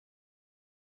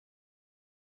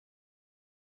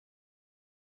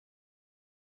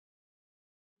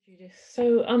Judy.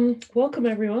 Welcome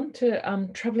everyone to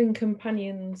Travelling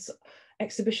Companions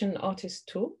Exhibition Artist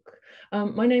Talk.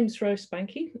 My name's Ro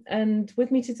Spankie, and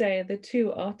with me today are the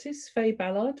two artists, Fay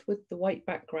Ballard with the white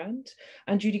background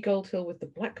and Judy Goldhill with the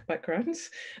black background,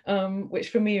 which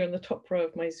for me are in the top row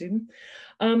of my Zoom,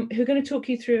 who are going to talk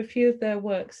you through a few of their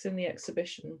works in the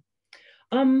exhibition.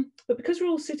 But because we're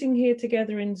all sitting here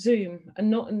together in Zoom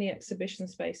and not in the exhibition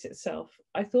space itself,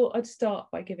 I thought I'd start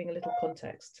by giving a little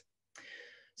context.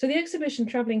 So the exhibition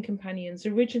Travelling Companions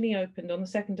originally opened on the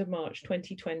 2nd of March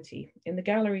 2020 in the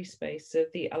gallery space of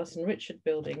the Alison Richard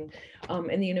Building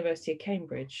in the University of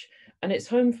Cambridge. And it's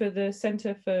home for the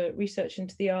Centre for Research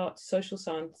into the Arts, Social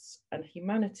Science and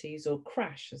Humanities, or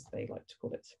CRASSH as they like to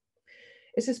call it.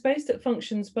 It's a space that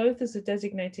functions both as a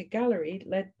designated gallery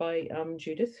led by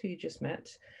Judith, who you just met,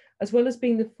 as well as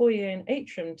being the foyer and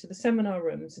atrium to the seminar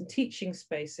rooms and teaching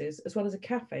spaces, as well as a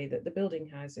cafe that the building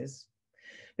houses.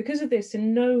 Because of this,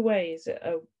 in no way is it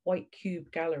a white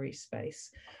cube gallery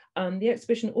space. The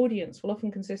exhibition audience will often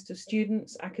consist of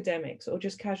students, academics, or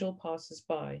just casual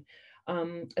passers-by,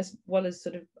 as well as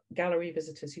sort of gallery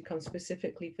visitors who come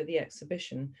specifically for the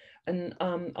exhibition. And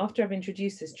after I've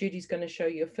introduced this, Judy's going to show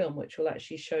you a film which will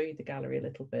actually show you the gallery a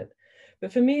little bit.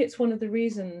 But for me, it's one of the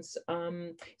reasons,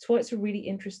 it's why it's a really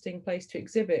interesting place to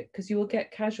exhibit, because you will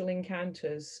get casual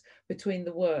encounters between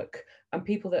the work and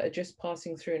people that are just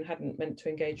passing through and hadn't meant to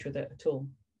engage with it at all.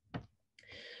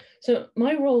 So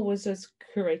my role was as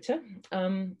curator.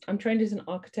 I'm trained as an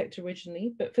architect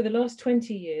originally, but for the last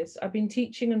 20 years, I've been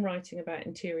teaching and writing about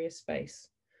interior space,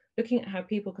 looking at how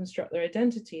people construct their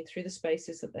identity through the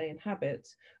spaces that they inhabit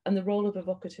and the role of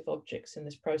evocative objects in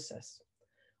this process.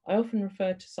 I often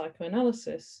refer to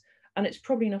psychoanalysis, and it's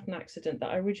probably not an accident that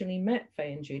I originally met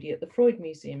Fay and Judy at the Freud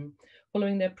Museum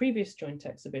following their previous joint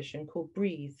exhibition called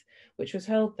Breathe, which was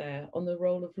held there on the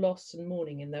role of loss and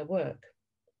mourning in their work.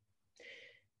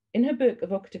 In her book,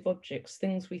 Evocative Objects,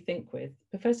 Things We Think With,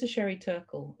 Professor Sherry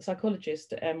Turkle, a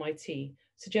psychologist at MIT,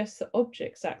 suggests that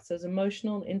objects act as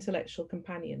emotional and intellectual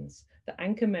companions that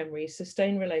anchor memories,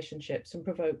 sustain relationships, and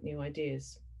provoke new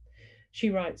ideas. She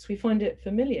writes, we find it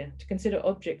familiar to consider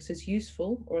objects as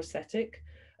useful or aesthetic,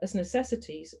 as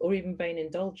necessities or even vain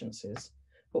indulgences,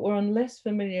 but we're on less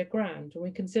familiar ground when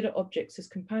we consider objects as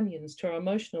companions to our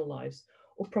emotional lives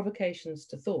or provocations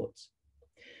to thought.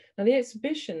 Now, the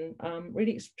exhibition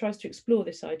really tries to explore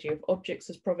this idea of objects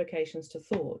as provocations to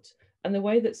thought and the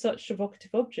way that such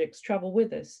evocative objects travel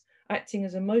with us, acting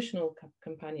as emotional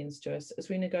companions to us as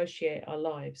we negotiate our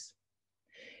lives.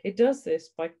 It does this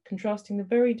by contrasting the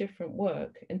very different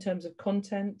work in terms of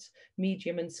content,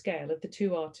 medium, and scale of the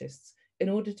two artists in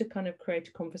order to kind of create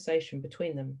a conversation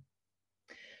between them.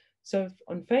 So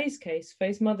on Fay's case,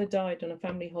 Fay's mother died on a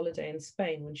family holiday in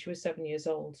Spain when she was 7 years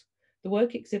old. The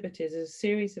work exhibited is a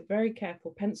series of very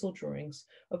careful pencil drawings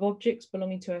of objects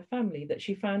belonging to her family that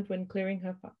she found when clearing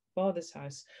her father's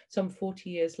house some 40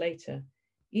 years later.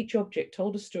 Each object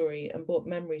told a story and brought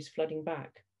memories flooding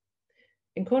back.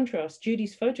 In contrast,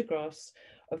 Judy's photographs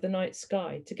of the night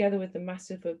sky, together with the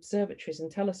massive observatories and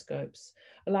telescopes,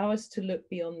 allow us to look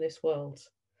beyond this world.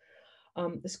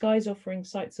 The sky is offering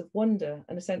sights of wonder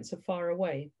and a sense of far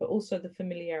away, but also the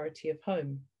familiarity of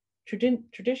home.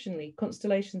 Traditionally,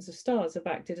 constellations of stars have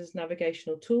acted as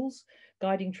navigational tools,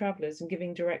 guiding travellers and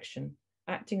giving direction,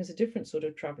 acting as a different sort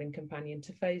of travelling companion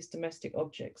to Fay's domestic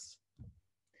objects.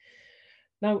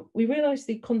 Now, we realise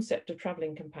the concept of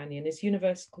travelling companion is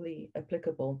universally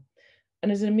applicable,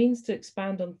 and as a means to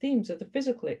expand on themes of the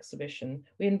physical exhibition,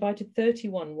 we invited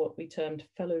 31 what we termed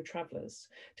fellow travellers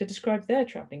to describe their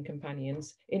travelling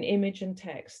companions in image and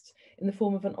text in the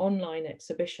form of an online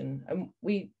exhibition. And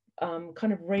we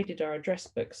kind of raided our address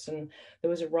books, and there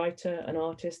was a writer, an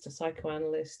artist, a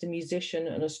psychoanalyst, a musician,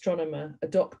 an astronomer, a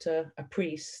doctor, a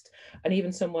priest, and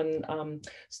even someone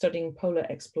studying polar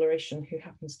exploration who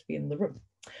happens to be in the room.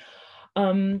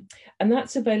 And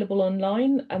that's available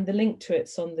online, and the link to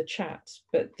it's on the chat.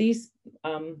 But these,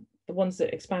 the ones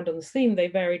that expand on this theme, they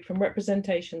varied from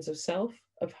representations of self,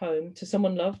 of home, to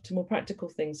someone loved, to more practical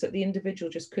things that the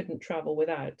individual just couldn't travel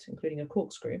without, including a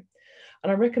corkscrew.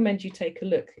 And I recommend you take a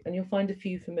look, and you'll find a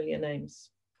few familiar names.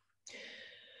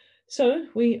 So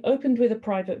we opened with a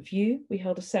private view. We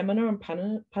held a seminar and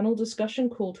panel discussion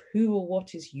called Who or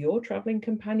What is Your Travelling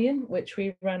Companion, which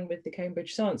we ran with the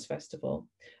Cambridge Science Festival.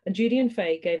 And Judy and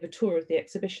Fay gave a tour of the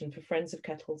exhibition for Friends of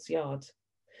Kettle's Yard.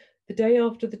 The day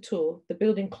after the tour, the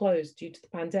building closed due to the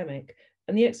pandemic,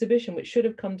 and the exhibition, which should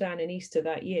have come down in Easter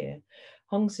that year,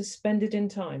 hung suspended in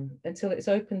time until it's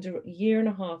opened a year and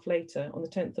a half later on the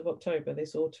 10th of October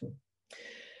this autumn.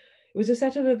 It was a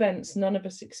set of events none of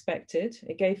us expected.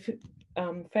 It gave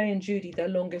Fay and Judy their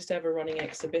longest ever running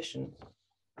exhibition.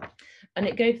 And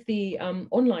it gave the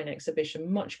online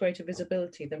exhibition much greater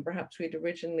visibility than perhaps we'd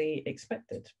originally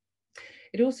expected.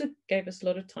 It also gave us a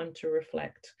lot of time to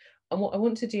reflect. And what I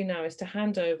want to do now is to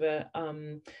hand over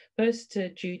first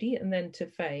to Judy and then to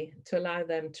Fay to allow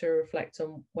them to reflect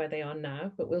on where they are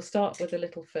now. But we'll start with a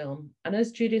little film. And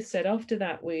as Judith said, after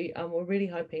that, we're really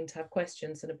hoping to have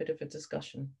questions and a bit of a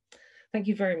discussion. Thank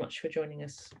you very much for joining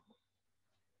us.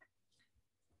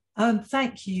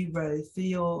 Thank you, Ro, for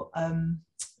your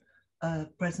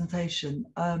presentation.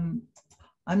 I'm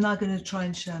now going to try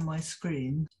and share my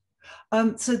screen.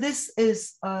 So this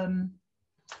is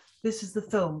the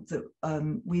film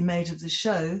that we made of the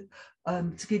show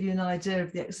to give you an idea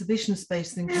of the exhibition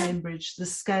space in Cambridge, the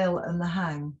scale and the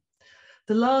hang.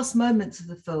 The last moments of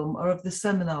the film are of the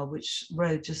seminar which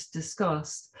Ro just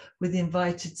discussed with the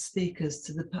invited speakers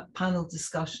to the panel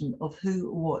discussion of who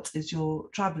or what is your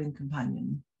travelling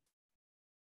companion.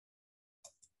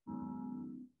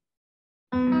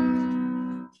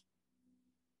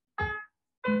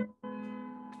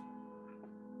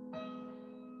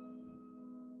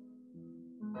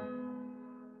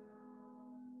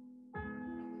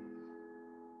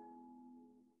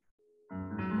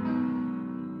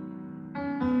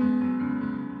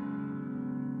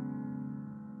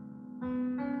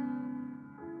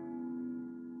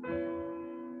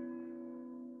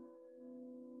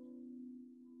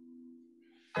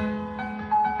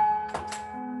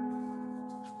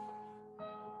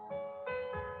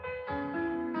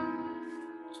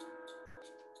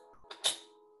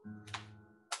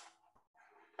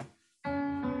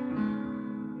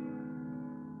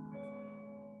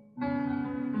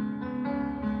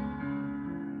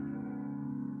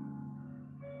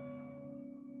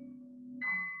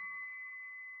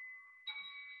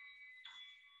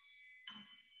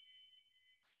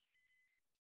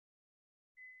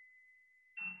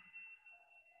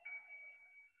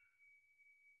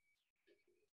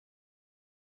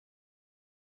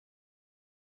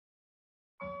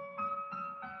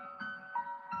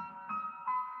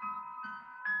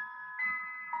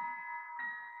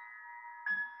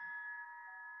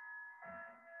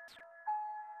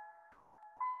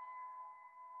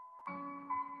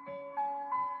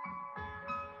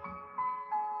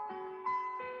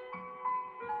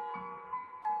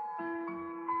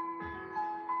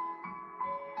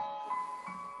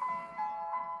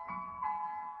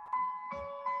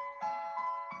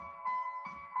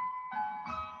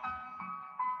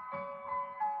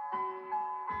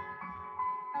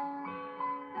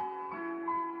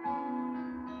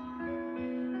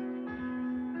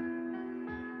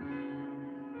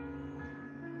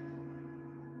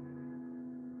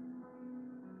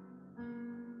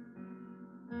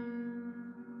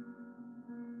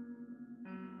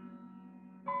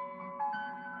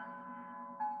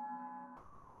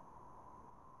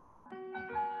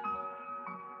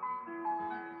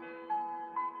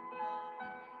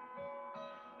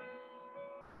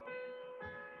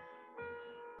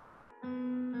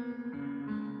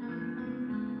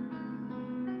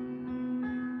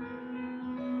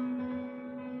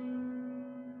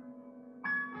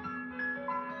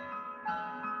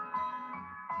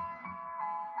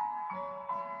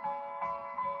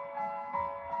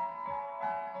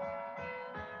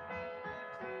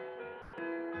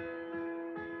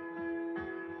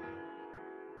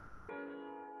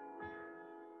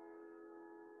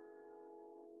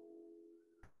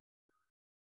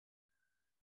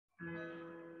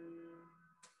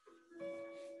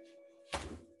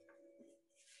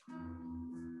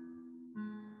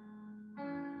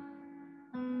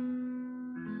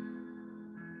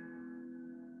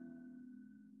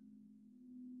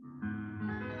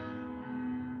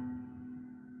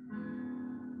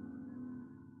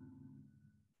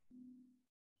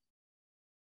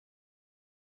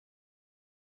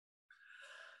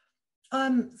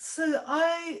 So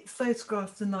I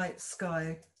photographed the night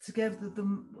sky together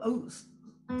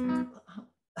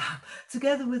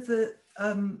with the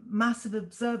massive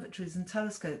observatories and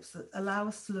telescopes that allow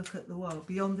us to look at the world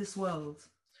beyond this world.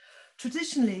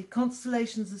 Traditionally,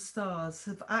 constellations of stars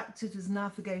have acted as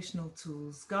navigational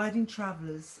tools, guiding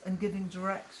travellers and giving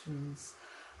directions,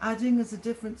 adding as a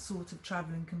different sort of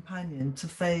travelling companion to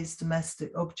Fay's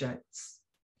domestic objects.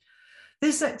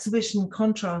 This exhibition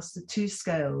contrasts the two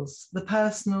scales, the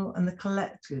personal and the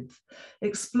collective,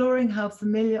 exploring how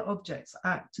familiar objects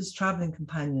act as travelling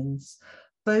companions,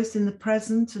 both in the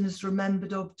present and as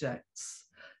remembered objects,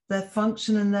 their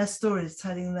function and their stories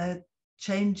telling their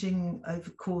changing over the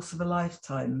course of a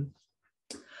lifetime.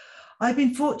 I've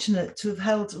been fortunate to have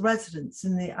held residence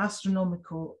in the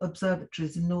astronomical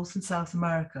observatories in North and South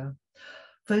America,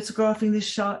 photographing the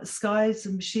skies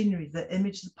and machinery that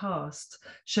image the past,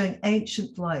 showing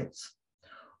ancient light.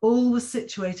 All was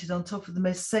situated on top of the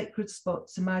most sacred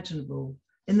spots imaginable,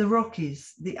 in the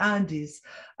Rockies, the Andes,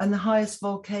 and the highest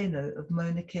volcano of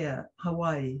Mauna Kea,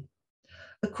 Hawaii.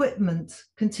 Equipment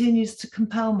continues to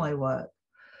compel my work.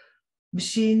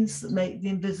 Machines that make the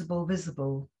invisible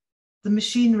visible. The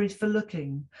machinery for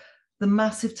looking, the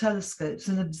massive telescopes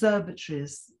and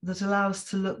observatories that allow us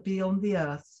to look beyond the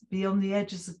earth, beyond the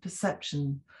edges of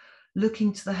perception,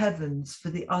 looking to the heavens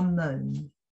for the unknown.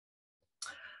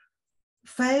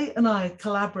 Fay and I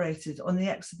collaborated on the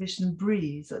exhibition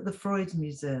Breathe at the Freud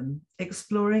Museum,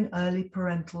 exploring early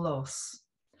parental loss.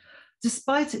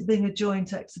 Despite it being a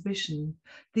joint exhibition,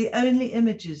 the only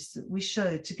images that we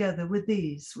showed together were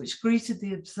these, which greeted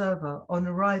the observer on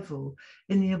arrival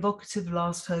in the evocative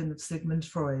last home of Sigmund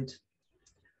Freud.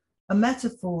 A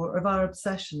metaphor of our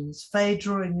obsessions, Fay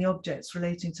drawing the objects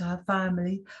relating to her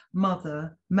family,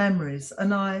 mother, memories,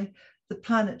 and I, the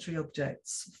planetary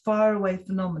objects, faraway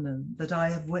phenomenon that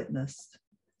I have witnessed.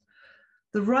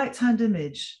 The right-hand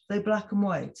image, though black and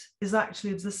white, is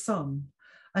actually of the sun,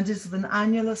 and is of an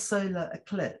annular solar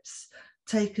eclipse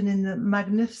taken in the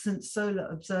magnificent solar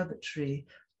observatory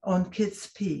on Kidd's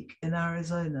Peak in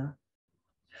Arizona,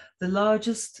 the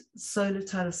largest solar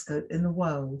telescope in the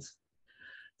world.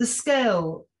 The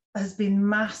scale has been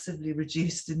massively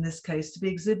reduced in this case to be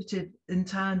exhibited in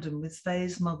tandem with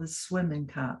Fay's mother's swimming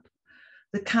cap.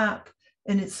 The cap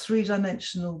in its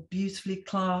three-dimensional, beautifully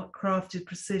crafted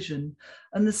precision,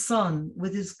 and the sun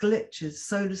with its glitches,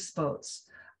 solar spots,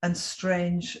 and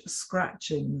strange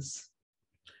scratchings.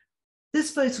 This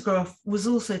photograph was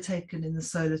also taken in the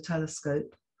solar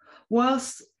telescope.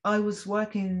 Whilst I was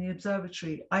working in the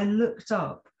observatory, I looked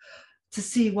up to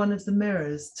see one of the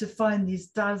mirrors to find these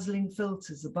dazzling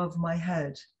filters above my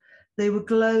head. They were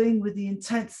glowing with the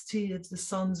intensity of the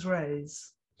sun's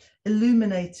rays,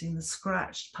 illuminating the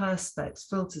scratched perspex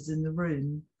filters in the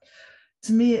room.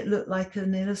 To me, it looked like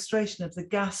an illustration of the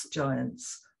gas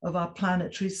giants of our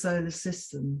planetary solar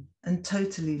system, and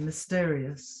totally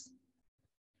mysterious.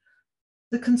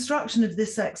 The construction of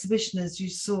this exhibition, as you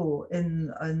saw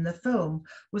in the film,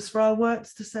 was for our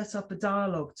works to set up a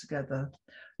dialogue together,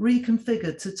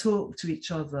 reconfigured to talk to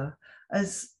each other,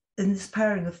 as in this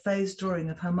pairing of Fay's drawing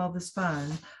of her mother's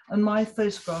fan and my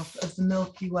photograph of the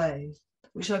Milky Way,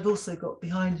 which I've also got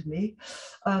behind me,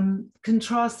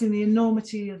 contrasting the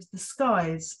enormity of the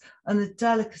skies and the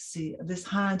delicacy of this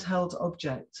handheld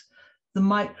object, the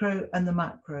micro and the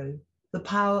macro, the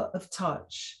power of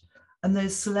touch, and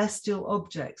those celestial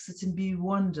objects that imbue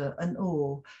wonder and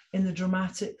awe in the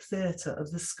dramatic theatre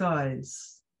of the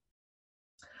skies.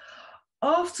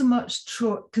 After much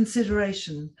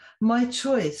consideration, my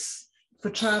choice for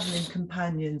travelling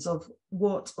companions of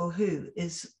what or who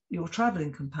is your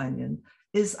travelling companion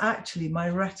is actually my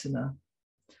retina.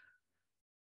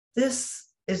 This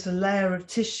is a layer of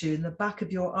tissue in the back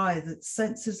of your eye that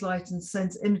senses light and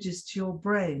sends images to your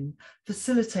brain,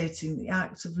 facilitating the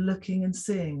act of looking and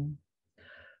seeing.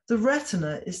 The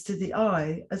retina is to the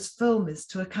eye as film is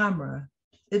to a camera.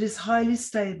 It is highly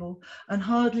stable and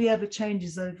hardly ever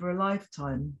changes over a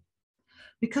lifetime.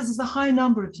 Because of the high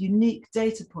number of unique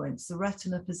data points the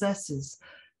retina possesses,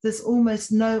 there's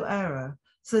almost no error,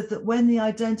 so that when the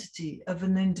identity of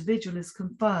an individual is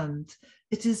confirmed,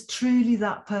 it is truly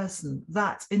that person,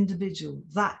 that individual,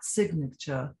 that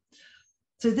signature.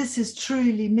 So this is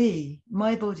truly me,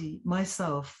 my body,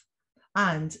 myself,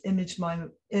 and imaged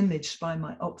by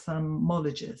my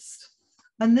ophthalmologist.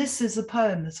 And this is a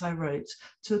poem that I wrote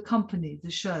to accompany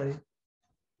the show.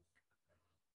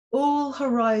 All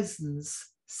horizons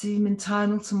seem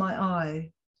internal to my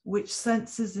eye, which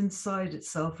senses inside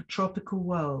itself a tropical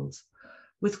world,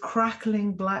 with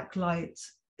crackling black light,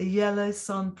 a yellow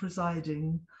sun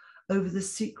presiding over the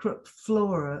secret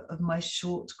flora of my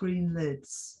short green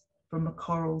lids from a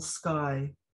coral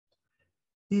sky.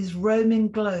 These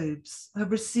roaming globes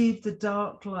have received the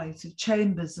dark light of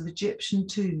chambers of Egyptian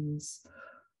tombs,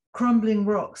 crumbling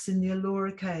rocks in the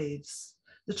Ellora caves,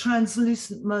 the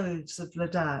translucent modes of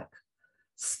Ladakh,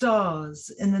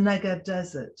 stars in the Negev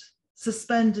desert,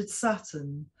 suspended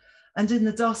Saturn, and in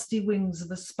the dusty wings of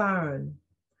a sparrow,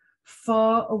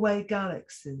 far away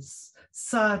galaxies,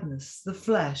 sadness, the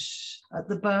flesh at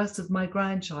the birth of my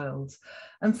grandchild,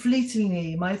 and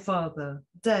fleetingly my father,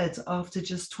 dead after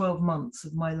just 12 months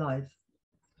of my life.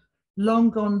 Long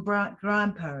gone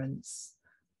grandparents,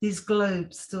 these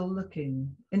globes still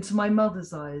looking into my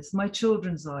mother's eyes, my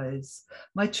children's eyes,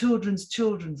 my children's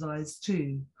children's eyes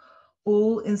too,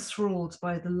 all enthralled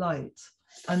by the light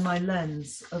and my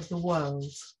lens of the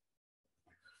world.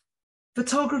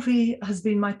 Photography has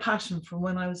been my passion from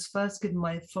when I was first given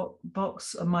my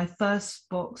first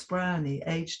box brownie,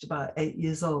 aged about 8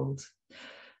 years old.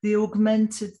 This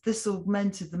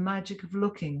augmented the magic of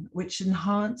looking, which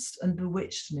enhanced and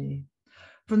bewitched me.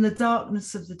 From the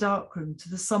darkness of the darkroom to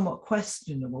the somewhat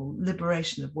questionable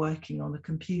liberation of working on a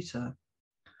computer.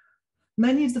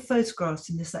 Many of the photographs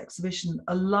in this exhibition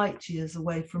are light years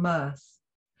away from Earth,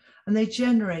 and they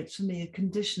generate for me a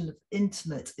condition of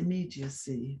intimate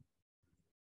immediacy.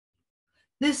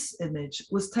 This image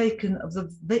was taken of the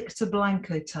Victor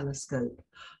Blanco telescope,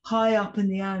 high up in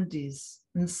the Andes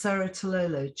in Cerro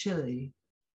Tololo, Chile.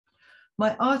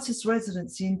 My artist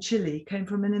residency in Chile came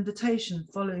from an invitation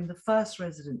following the first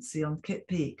residency on Kit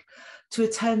Peak to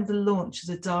attend the launch of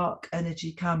the dark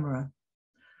energy camera.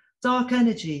 Dark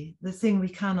energy, the thing we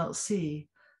cannot see,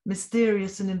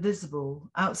 mysterious and invisible,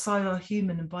 outside our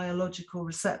human and biological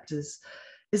receptors,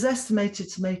 is estimated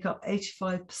to make up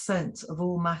 85% of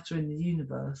all matter in the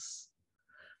universe.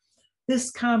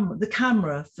 The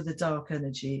camera for the dark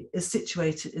energy is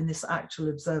situated in this actual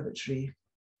observatory,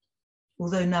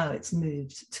 although now it's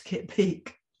moved to Kit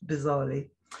Peak, bizarrely.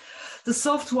 The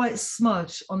soft white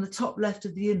smudge on the top left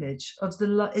of the image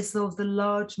is of the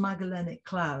large Magellanic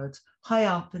Cloud high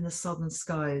up in the southern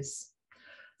skies.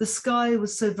 The sky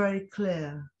was so very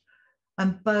clear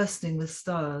and bursting with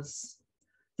stars.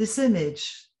 This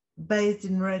image, bathed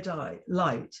in red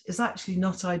light, is actually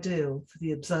not ideal for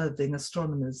the observing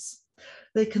astronomers.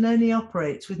 They can only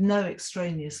operate with no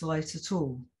extraneous light at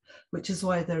all, which is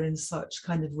why they're in such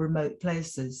kind of remote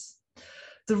places.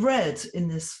 The red in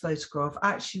this photograph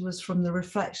actually was from the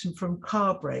reflection from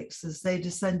car brakes as they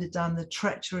descended down the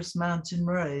treacherous mountain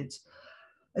road.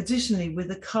 Additionally, with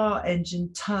the car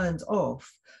engine turned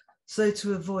off, so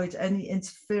to avoid any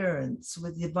interference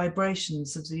with the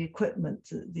vibrations of the equipment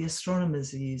that the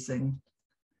astronomers are using.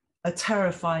 A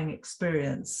terrifying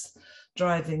experience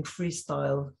driving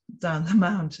freestyle down the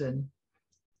mountain.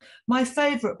 My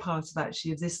favorite part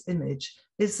of this image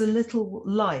is the little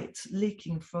light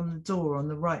leaking from the door on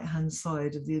the right-hand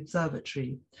side of the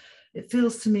observatory. It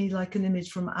feels to me like an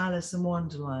image from Alice in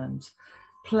Wonderland,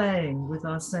 playing with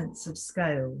our sense of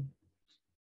scale.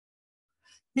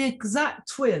 The exact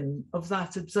twin of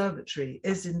that observatory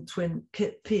is in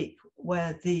Kit Peak,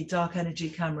 where the dark energy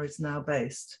camera is now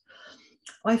based.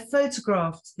 I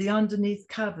photographed the underneath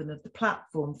cavern of the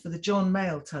platform for the John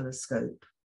Mayall telescope.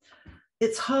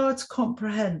 It's hard to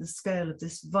comprehend the scale of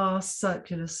this vast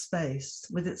circular space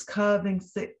with its curving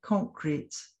thick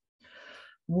concrete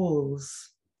walls.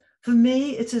 For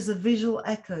me, it is a visual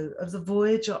echo of the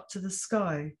voyage up to the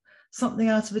sky, something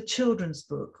out of a children's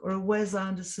book or a Wes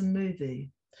Anderson movie,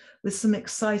 with some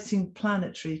exciting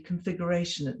planetary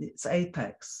configuration at its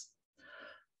apex.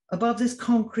 Above this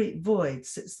concrete void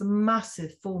sits the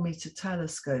massive 4-meter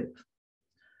telescope.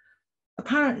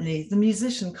 Apparently, the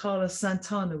musician Carlos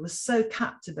Santana was so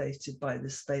captivated by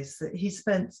this space that he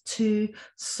spent 2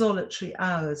 solitary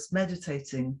hours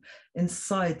meditating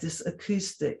inside this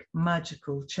acoustic,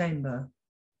 magical chamber.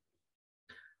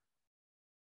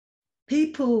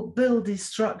 People build these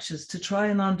structures to try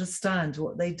and understand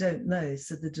what they don't know,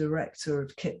 said the director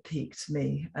of Kit Peak to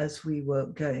me as we were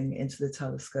going into the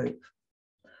telescope.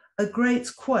 A great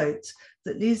quote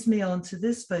that leads me on to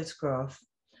this photograph,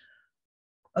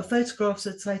 a photograph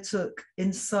that I took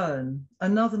in CERN,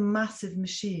 another massive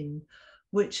machine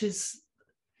which is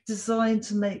designed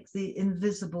to make the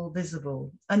invisible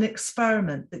visible, an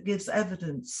experiment that gives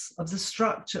evidence of the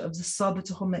structure of the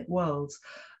subatomic world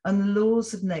and the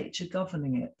laws of nature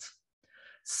governing it.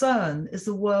 CERN is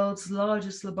the world's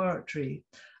largest laboratory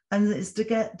and is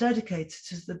dedicated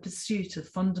to the pursuit of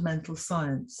fundamental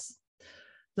science.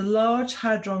 The Large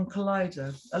Hadron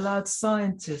Collider allowed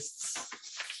scientists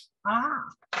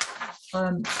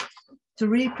to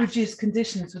reproduce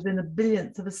conditions within a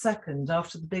billionth of a second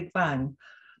after the Big Bang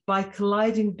by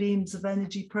colliding beams of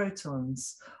energy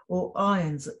protons or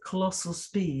ions at colossal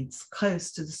speeds,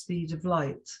 close to the speed of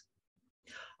light.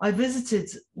 I visited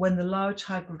when the Large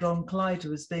Hadron Collider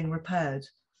was being repaired,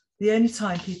 the only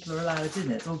time people are allowed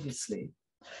in it, obviously.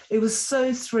 It was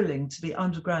so thrilling to be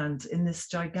underground in this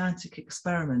gigantic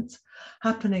experiment,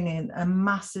 happening in a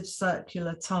massive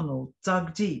circular tunnel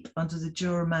dug deep under the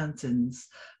Jura Mountains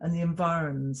and the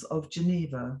environs of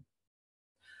Geneva.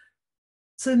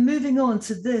 So moving on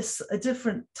to this, a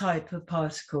different type of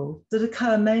particle that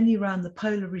occur mainly around the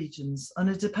polar regions and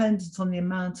are dependent on the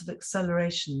amount of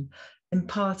acceleration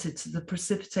imparted to the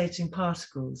precipitating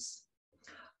particles.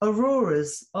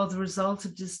 Auroras are the result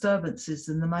of disturbances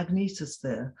in the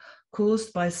magnetosphere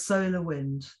caused by solar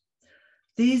wind.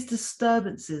 These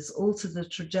disturbances alter the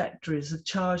trajectories of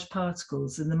charged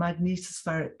particles in the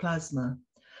magnetospheric plasma.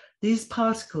 These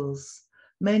particles,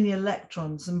 mainly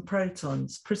electrons and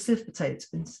protons, precipitate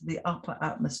into the upper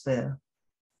atmosphere.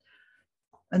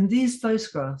 And these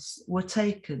photographs were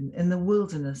taken in the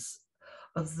wilderness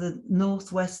of the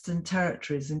Northwestern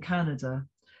Territories in Canada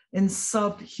in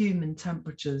subhuman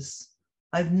temperatures.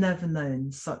 I've never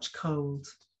known such cold.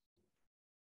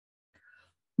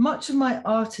 Much of my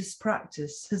artist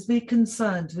practice has been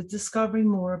concerned with discovering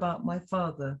more about my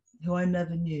father, who I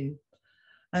never knew,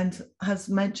 and as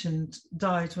mentioned,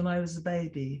 died when I was a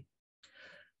baby.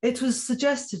 It was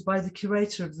suggested by the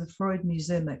curator of the Freud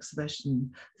Museum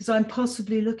exhibition that I'm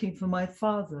possibly looking for my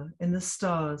father in the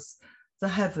stars, the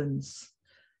heavens.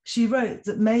 She wrote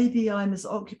that maybe I'm as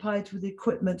occupied with the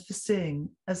equipment for seeing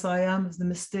as I am of the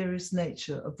mysterious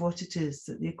nature of what it is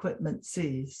that the equipment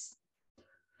sees.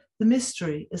 The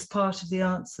mystery is part of the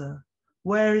answer.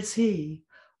 Where is he?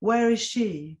 Where is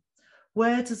she?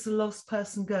 Where does the lost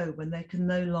person go when they can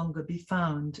no longer be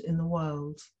found in the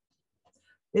world?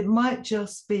 It might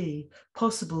just be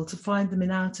possible to find them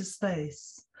in outer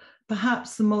space,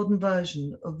 perhaps the modern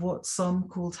version of what some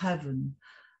called heaven,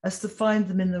 as to find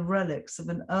them in the relics of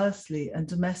an earthly and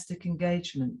domestic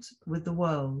engagement with the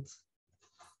world.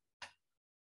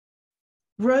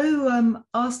 Ro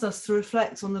asked us to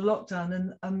reflect on the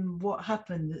lockdown and what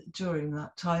happened during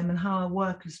that time and how our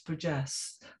work has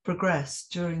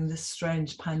progressed during this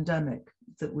strange pandemic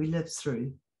that we lived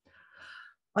through.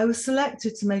 I was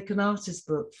selected to make an artist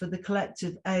book for the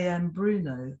collective A.M.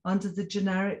 Bruno under the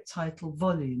generic title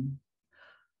Volume.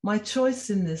 My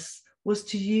choice in this was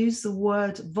to use the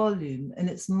word volume in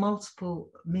its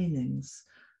multiple meanings,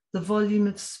 the volume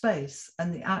of space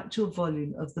and the actual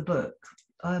volume of the book.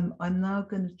 I'm now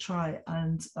going to try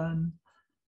and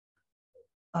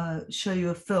show you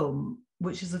a film,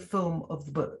 which is a film of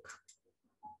the book.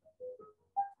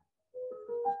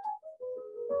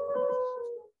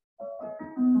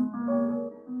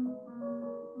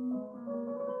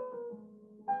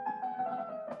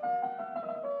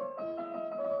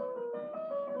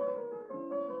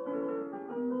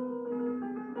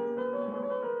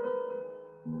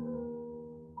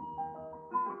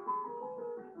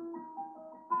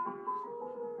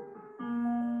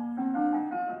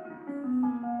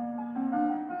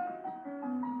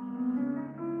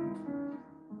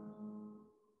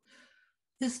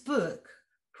 This book,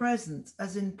 present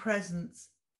as in present,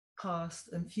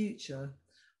 past and future,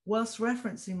 whilst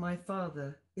referencing my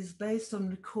father, is based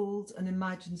on recalled and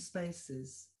imagined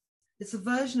spaces. It's a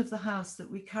version of the house that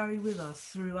we carry with us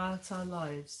throughout our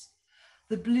lives,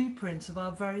 the blueprint of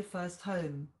our very first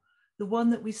home, the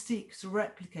one that we seek to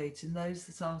replicate in those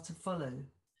that are to follow.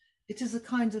 It is a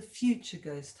kind of future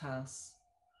ghost house,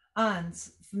 and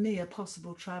for me, a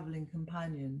possible traveling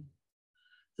companion.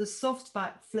 The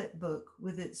softback flip book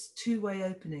with its two-way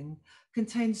opening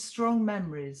contains strong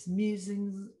memories,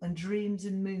 musings and dreams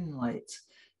in moonlight,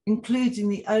 including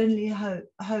the only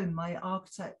home my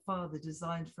architect father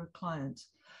designed for a client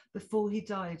before he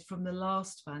died from the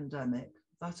last pandemic,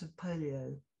 that of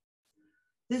polio.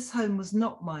 This home was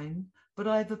not mine, but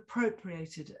I've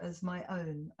appropriated as my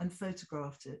own and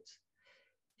photographed it.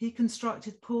 He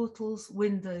constructed portals,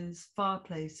 windows,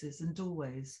 fireplaces and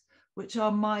doorways, which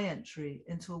are my entry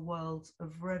into a world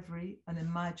of reverie and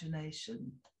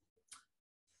imagination.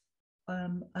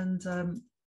 Oh,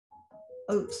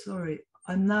 sorry.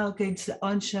 I'm now going to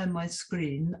unshare my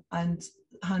screen and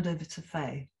hand over to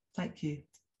Fay. Thank you.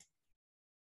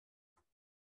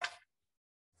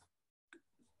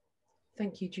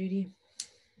 Thank you, Judy.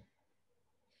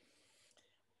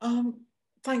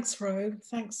 Thanks, Ro.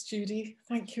 Thanks, Judy.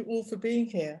 Thank you all for being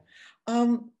here.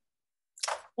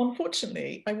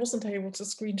 Unfortunately, I wasn't able to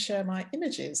screen share my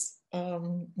images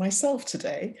myself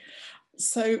today.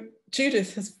 So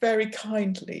Judith has very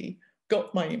kindly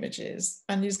got my images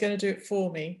and is going to do it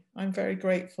for me. I'm very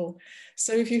grateful.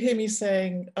 So if you hear me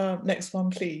saying, next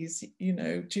one, please, you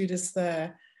know, Judith's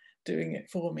there doing it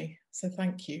for me. So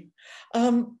thank you.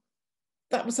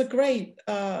 That was a great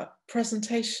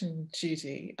presentation,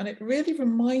 Judy, and it really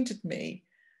reminded me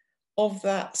of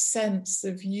that sense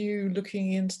of you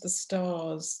looking into the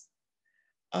stars,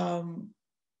 you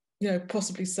know,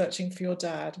 possibly searching for your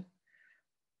dad,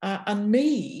 and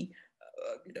me,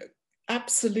 you know,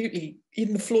 absolutely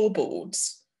in the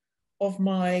floorboards of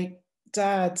my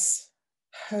dad's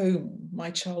home, my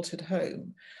childhood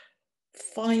home,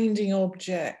 finding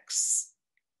objects,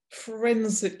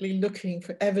 forensically looking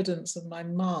for evidence of my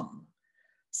mum.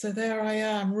 So there I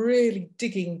am, really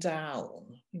digging down,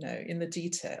 you know, in the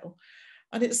detail.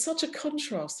 And it's such a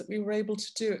contrast that we were able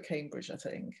to do at Cambridge, I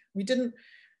think. We didn't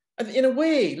in a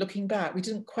way, looking back, we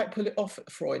didn't quite pull it off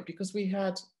at Freud because we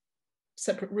had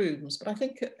separate rooms. But I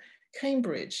think at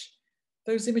Cambridge,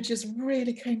 those images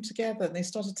really came together and they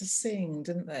started to sing,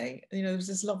 didn't they? You know, there was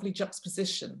this lovely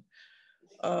juxtaposition.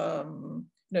 You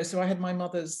know, so I had my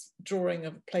mother's drawing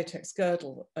of a Playtex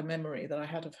girdle, a memory that I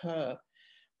had of her,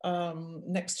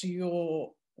 next to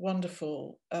your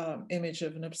wonderful image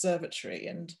of an observatory.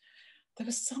 And there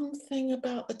was something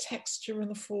about the texture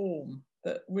and the form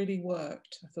that really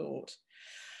worked, I thought.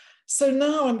 So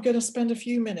now I'm going to spend a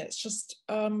few minutes just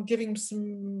giving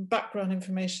some background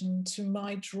information to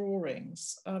my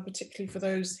drawings, particularly for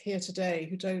those here today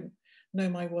who don't know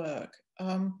my work.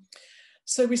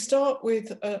 So we start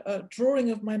with a drawing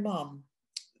of my mum.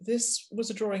 This was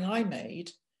a drawing I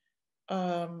made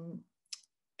in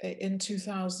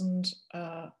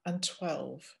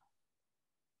 2012.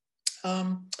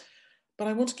 But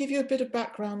I want to give you a bit of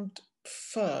background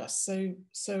first, so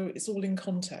it's all in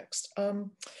context.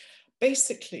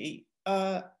 Basically,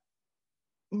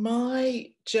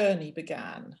 my journey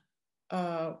began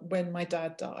when my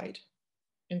dad died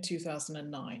in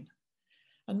 2009.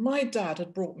 And my dad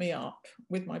had brought me up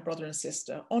with my brother and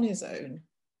sister on his own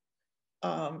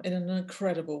in an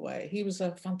incredible way. He was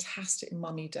a fantastic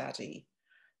mummy daddy.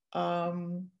 My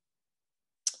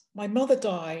mother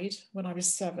died when I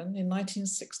was 7 in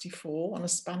 1964 on a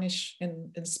Spanish,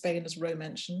 in Spain, as Ro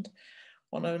mentioned,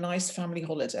 on a nice family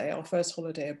holiday, our first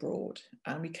holiday abroad.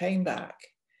 And we came back.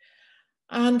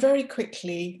 And very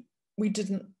quickly, we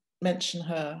didn't mention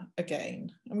her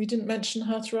again. And we didn't mention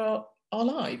her throughout our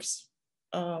lives.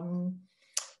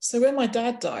 So when my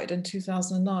dad died in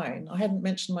 2009, I hadn't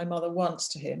mentioned my mother once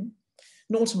to him,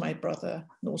 nor to my brother,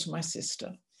 nor to my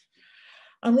sister.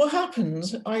 And what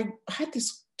happened, I had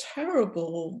this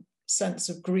terrible sense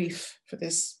of grief for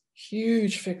this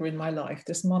huge figure in my life,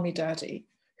 this mummy daddy,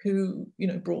 who, you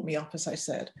know, brought me up, as I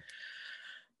said.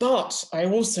 But I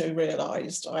also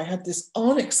realized I had this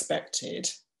unexpected,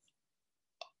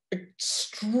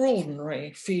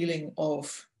 extraordinary feeling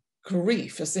of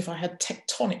grief, as if I had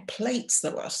tectonic plates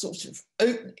that were sort of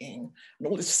opening and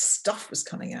all this stuff was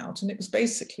coming out. And it was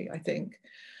basically, I think,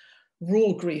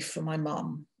 raw grief for my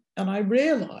mum. And I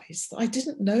realized that I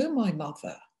didn't know my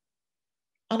mother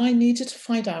and I needed to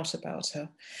find out about her.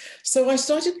 So I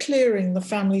started clearing the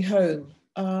family home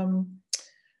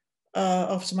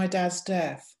after my dad's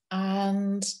death.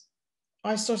 And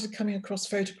I started coming across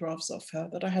photographs of her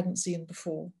that I hadn't seen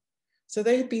before. So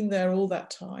they had been there all that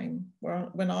time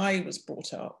when I was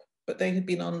brought up, but they had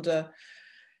been under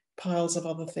piles of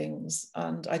other things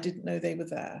and I didn't know they were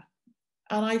there.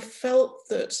 And I felt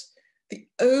that the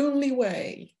only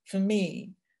way for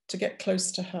me to get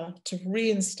close to her, to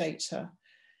reinstate her,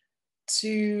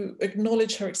 to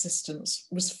acknowledge her existence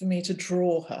was for me to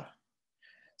draw her.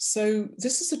 So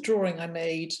this is a drawing I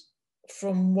made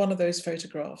from one of those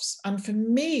photographs. And for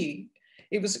me,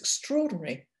 it was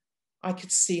extraordinary. I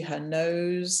could see her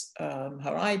nose,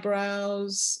 her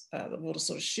eyebrows, what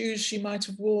sort of shoes she might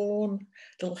have worn,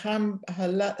 her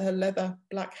leather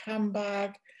black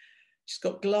handbag. She's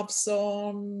got gloves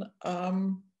on.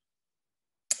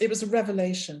 It was a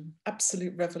revelation,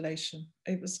 absolute revelation.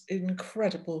 It was an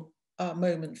incredible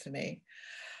moment for me.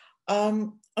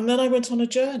 And then I went on a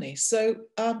journey. So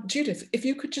Judith, if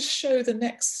you could just show the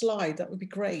next slide, that would be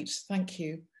great. Thank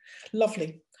you.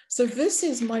 Lovely. So this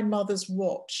is my mother's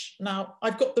watch. Now,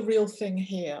 I've got the real thing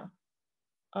here.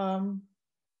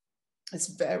 It's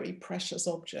a very precious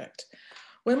object.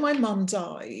 When my mum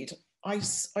died, I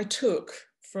took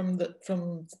from the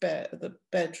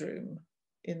bedroom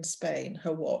in Spain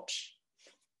her watch,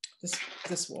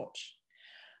 this watch,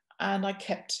 and I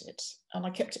kept it. And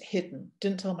I kept it hidden,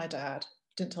 didn't tell my dad,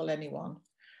 didn't tell anyone.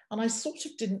 And I sort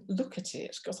of didn't look at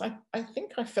it because I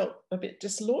think I felt a bit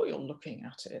disloyal looking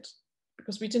at it,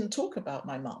 because we didn't talk about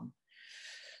my mum.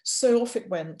 So off it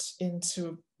went into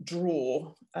a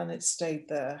drawer and it stayed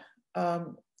there.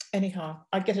 Anyhow,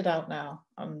 I get it out now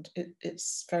and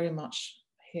it's very much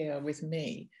here with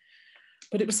me.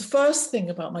 But it was the first thing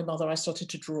about my mother I started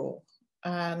to draw.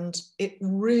 And it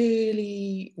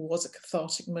really was a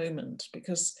cathartic moment,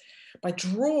 because by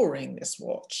drawing this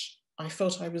watch, I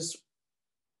felt I was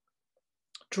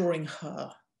drawing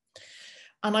her.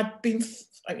 And I've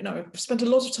spent a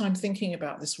lot of time thinking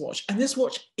about this watch, and this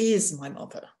watch is my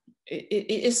mother.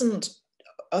 It isn't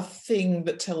a thing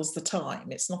that tells the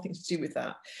time. It's nothing to do with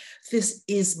that. This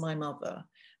is my mother.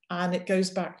 And it goes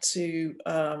back to,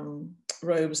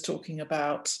 Ro was talking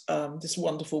about this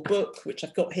wonderful book, which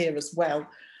I've got here as well.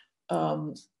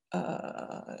 One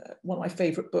of my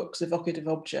favorite books, Evocative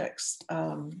Objects,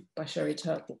 by Sherry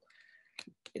Turtle.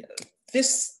 You know,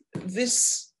 this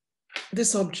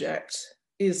object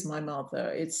is my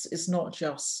mother. It's not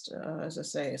just, as I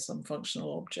say, some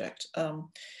functional object.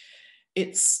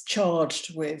 It's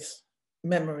charged with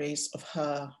memories of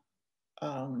her,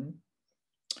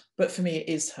 but for me it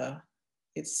is her.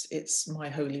 It's my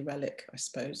holy relic, I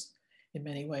suppose, in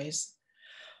many ways.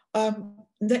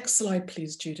 Next slide,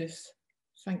 please, Judith.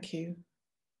 Thank you.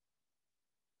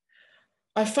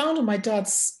 I found on my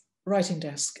dad's writing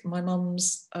desk my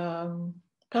mum's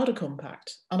powder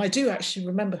compact, and I do actually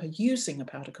remember her using a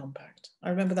powder compact. I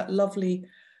remember that lovely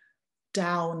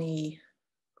downy,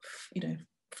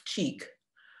 cheek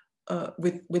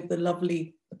with the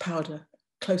lovely powder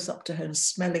close up to her and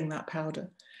smelling that powder.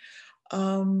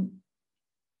 So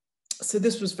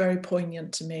this was very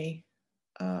poignant to me.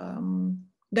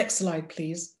 Next slide,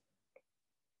 please.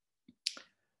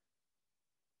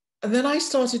 And then I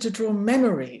started to draw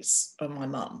memories of my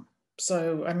mum.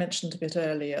 So I mentioned a bit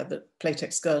earlier that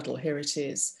Playtex girdle, here it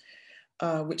is,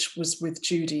 which was with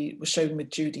Judy, was shown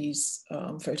with Judy's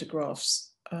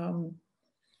photographs of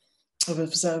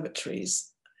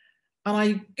observatories.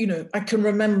 And I can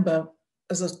remember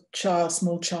as a child,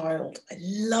 small child, I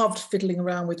loved fiddling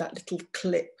around with that little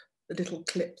clip, the little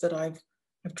clip that I've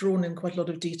drawn in quite a lot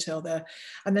of detail there.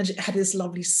 And then it had this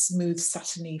lovely smooth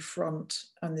satiny front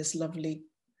and this lovely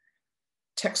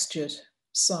textured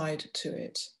side to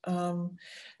it.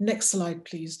 Next slide,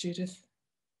 please, Judith.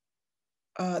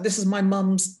 This is my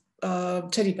mum's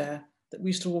teddy bear that we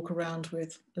used to walk around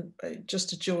with.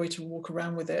 Just a joy to walk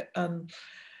around with it. And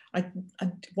I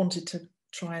wanted to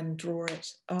try and draw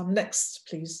it. Next,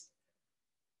 please.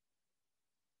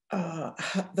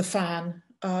 The fan.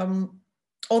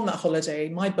 On that holiday,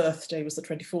 my birthday was the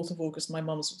 24th of August, my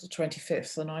mum's was the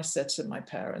 25th, and I said to my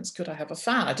parents, could I have a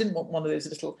fan? I didn't want one of those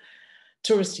little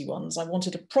touristy ones. I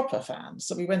wanted a proper fan.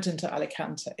 So we went into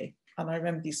Alicante, and I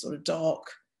remember these sort of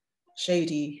dark,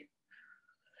 shady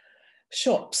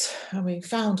shops, and we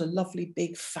found a lovely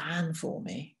big fan for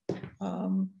me.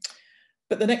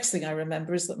 But the next thing I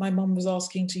remember is that my mum was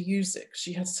asking to use it because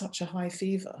she had such a high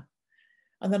fever.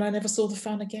 And then I never saw the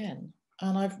fan again.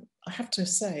 And I have to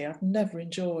say, I've never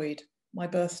enjoyed my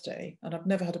birthday, and I've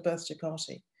never had a birthday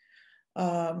party.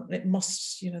 It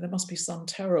must, there must be some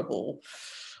terrible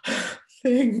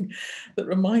thing that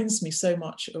reminds me so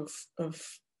much of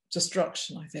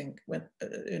destruction, I think, when,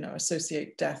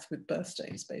 associate death with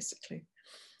birthdays, basically.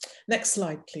 Next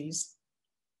slide, please.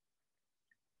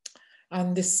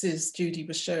 And this is, Judy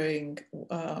was showing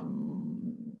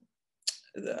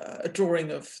a drawing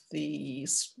of a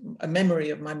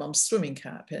memory of my mum's swimming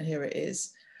cap, and here it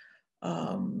is.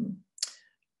 I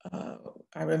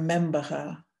remember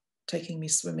her taking me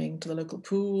swimming to the local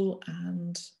pool,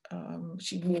 and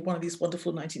she wore one of these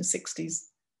wonderful 1960s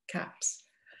caps.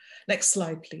 Next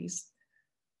slide, please.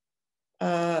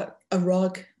 A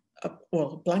rug,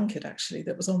 well, a blanket actually,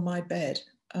 that was on my bed,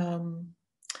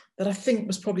 that I think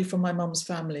was probably from my mum's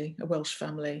family, a Welsh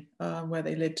family, where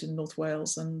they lived in North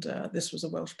Wales, and this was a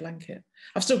Welsh blanket.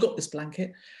 I've still got this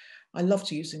blanket. I loved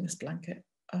using this blanket.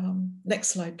 Next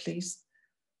slide, please.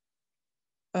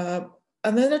 And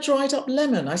then a dried up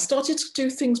lemon. I started to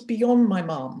do things beyond my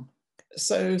mum.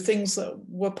 So things that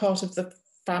were part of the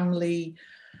family,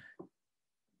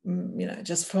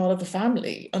 just part of the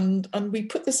family. And we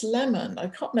put this lemon, I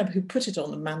can't remember who put it on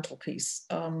the mantelpiece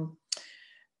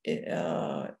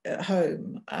at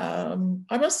home.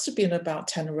 I must have been about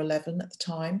 10 or 11 at the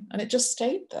time, and it just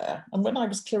stayed there. And when I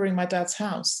was clearing my dad's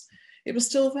house, it was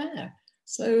still there.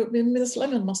 So this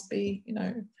lemon must be,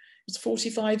 it's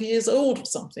 45 years old or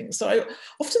something. So I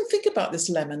often think about this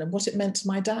lemon and what it meant to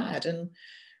my dad. And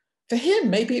for him,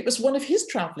 maybe it was one of his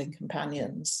traveling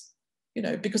companions,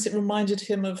 because it reminded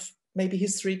him of maybe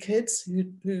his 3 kids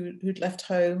who'd left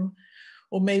home,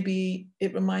 or maybe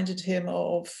it reminded him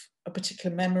of a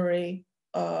particular memory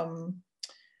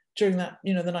during that,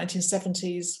 the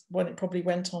 1970s, when it probably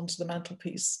went onto the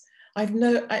mantelpiece. I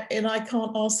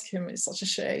can't ask him, it's such a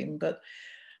shame, but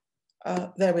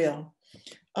there we are.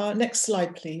 Next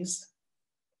slide, please.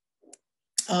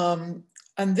 And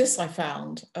this I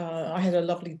found, I had a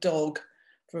lovely dog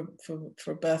for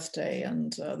a birthday,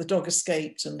 and the dog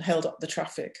escaped and held up the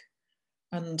traffic.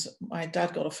 And my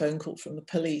dad got a phone call from the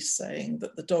police saying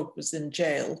that the dog was in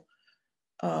jail,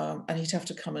 and he'd have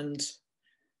to come and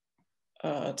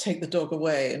take the dog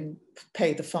away and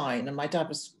pay the fine. And my dad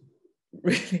was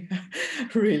really,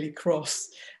 really cross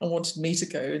and wanted me to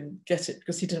go and get it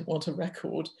because he didn't want a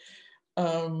record.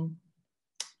 And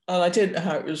I didn't know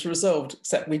how it was resolved,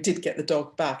 except we did get the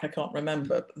dog back. I can't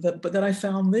remember, but then I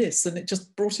found this, and it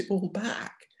just brought it all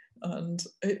back. And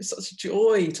it's such a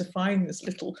joy to find this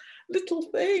little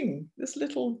thing, this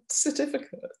little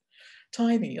certificate.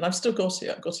 tiny, and I've still got it.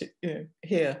 I've got it, you know,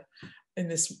 here in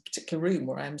this particular room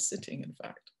where I'm sitting, in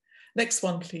fact. Next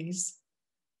one, please.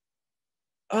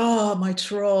 Ah, my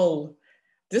troll.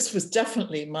 This was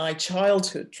definitely my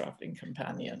childhood traveling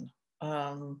companion.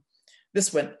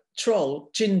 This went, troll,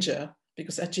 Ginger,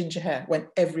 because I had ginger hair, went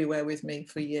everywhere with me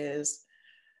for years.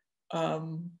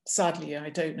 Sadly, I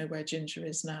don't know where Ginger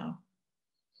is now.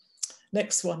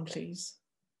 Next one, please.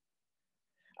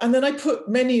 And then I put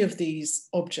many of these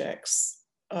objects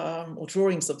or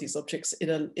drawings of these objects in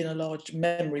a large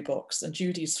memory box. And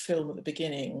Judy's film at the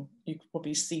beginning, you could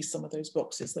probably see some of those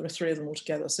boxes. There are 3 of them all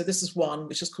together. So this is one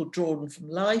which is called Drawn from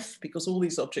Life, because all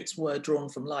these objects were drawn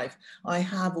from life. I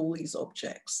have all these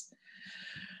objects.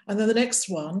 And then the next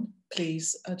one,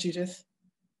 please, Judith,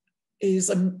 is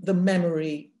the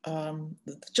memory,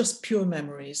 just pure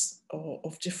memories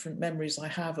of different memories I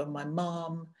have of my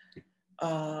mom,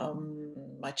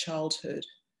 my childhood.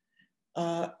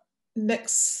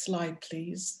 Next slide,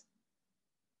 please.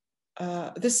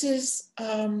 This is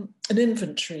an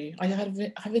inventory. I have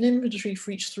an inventory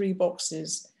for each 3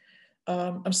 boxes.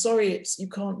 I'm sorry, you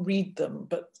can't read them,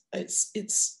 but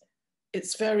it's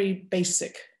very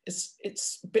basic.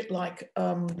 It's a bit like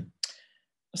a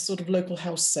sort of local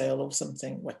house sale or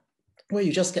something, where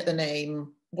you just get the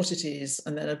name, what it is,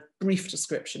 and then a brief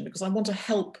description, because I want to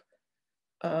help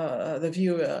the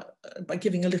viewer by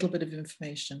giving a little bit of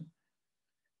information.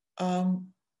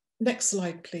 Next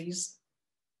slide, please.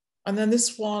 And then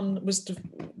this one was,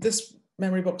 this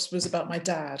memory box was about my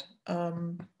dad.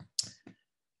 And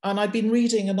I'd been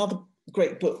reading another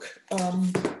great book,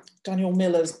 Daniel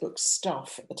Miller's book,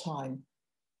 Stuff, at the time.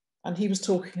 And he was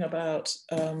talking about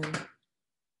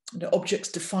objects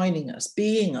defining us,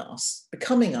 being us,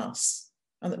 becoming us,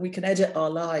 and that we can edit our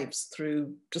lives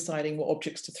through deciding what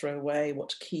objects to throw away, what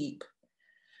to keep.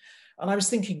 And I was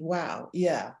thinking, wow,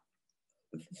 yeah,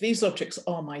 these objects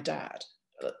are my dad.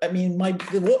 I mean,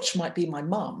 the watch might be my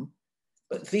mum,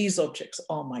 but these objects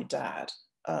are my dad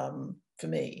for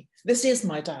me. This is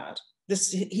my dad.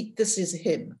 This is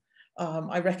him.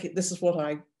 This is what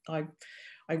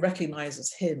I recognize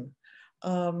as him.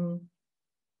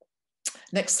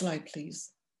 Next slide,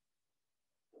 please.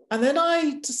 And then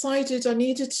I decided I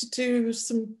needed to do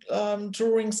some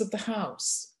drawings of the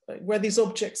house, where these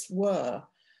objects were.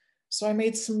 So I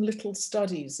made some little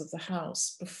studies of the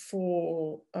house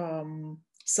before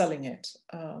selling it.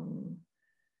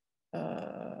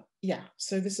 Yeah,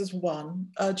 so this is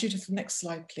one. Judith, next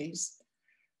slide, please.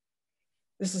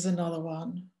 This is another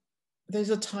one.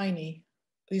 These are tiny.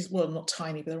 These, well, not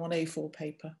tiny, but they're on A4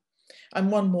 paper.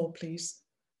 And one more, please.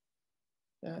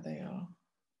 There they are.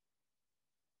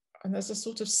 And there's a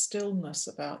sort of stillness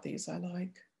about these I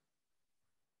like.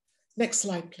 Next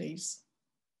slide, please.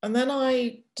 And then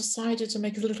I decided to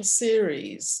make a little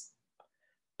series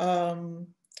about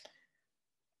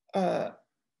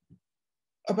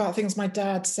things my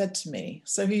dad said to me.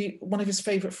 So one of his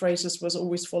favorite phrases was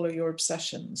always follow your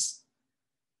obsessions.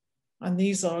 And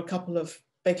these are a couple of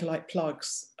Bakelite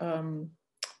plugs, the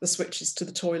switches to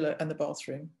the toilet and the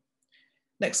bathroom.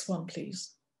 Next one,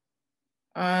 please.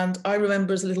 And I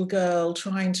remember as a little girl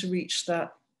trying to reach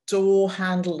that door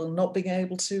handle and not being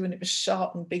able to, and it was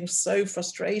shut, and being so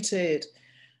frustrated.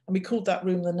 And we called that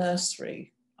room the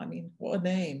nursery. I mean, what a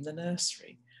name, the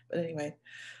nursery. But anyway,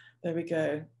 there we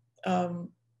go.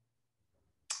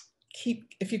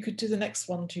 If you could do the next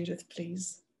one, Judith,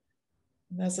 please.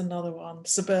 And there's another one,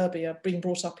 Suburbia, being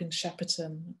brought up in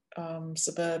Shepperton,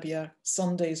 Suburbia.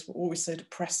 Sundays were always so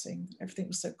depressing. Everything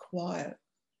was so quiet.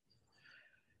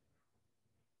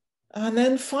 And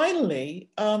then finally,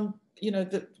 you know,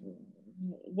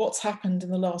 what's happened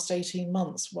in the last 18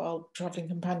 months while Travelling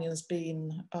Companion's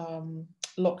been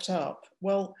locked up?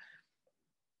 Well,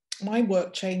 my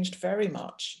work changed very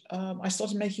much. I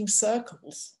started making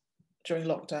circles during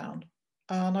lockdown,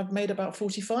 and I've made about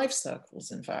 45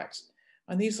 circles, in fact.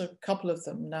 And these are a couple of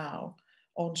them now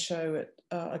on show at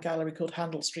a gallery called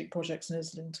Handel Street Projects in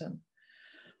Islington.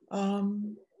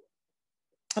 And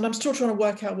I'm still trying to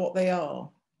work out what they are.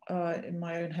 In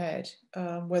my own head,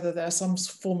 whether there's some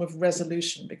form of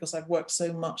resolution, because I've worked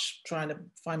so much trying to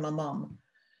find my mum.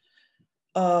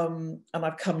 And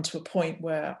I've come to a point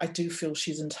where I do feel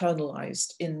she's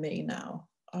internalized in me now.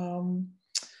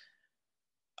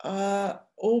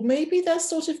 Or maybe they're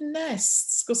sort of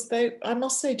nests, because I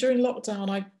must say, during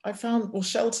lockdown, I found, or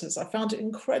shelters, I found it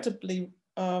incredibly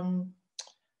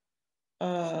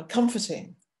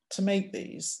comforting to make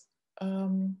these.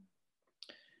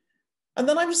 And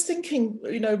then I was thinking,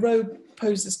 you know, Ro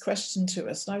posed this question to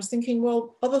us, and I was thinking,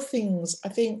 well, other things, I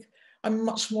think I'm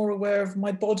much more aware of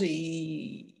my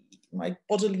body, my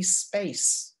bodily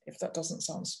space if that doesn't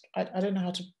sound, I don't know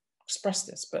how to express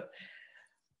this, but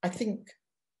I think,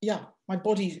 yeah, my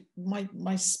body,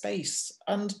 my space,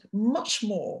 and much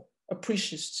more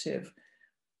appreciative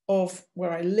of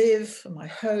where I live, my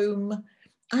home,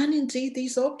 and indeed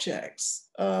these objects,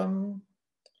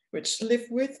 which live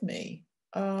with me.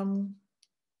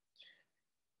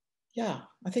 Yeah,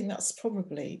 I think that's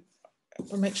probably,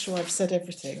 I'll make sure I've said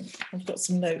everything. I've got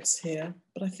some notes here,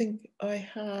 but I think I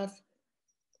have,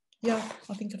 yeah,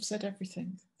 I think I've said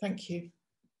everything. Thank you.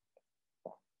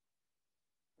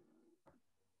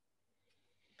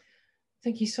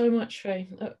 Thank you so much, Faye.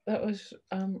 That was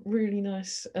really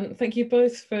nice. And thank you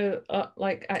both for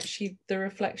like actually the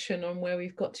reflection on where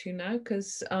we've got to now,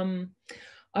 because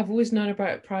I've always known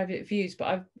about private views, but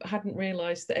I hadn't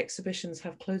realised that exhibitions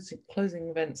have closing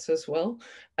events as well.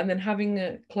 And then having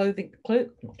a closing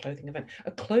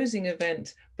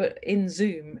event, but in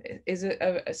Zoom is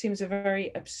seems a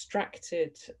very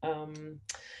abstracted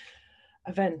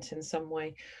event in some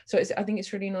way. So I think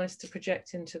it's really nice to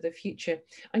project into the future.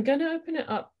 I'm going to open it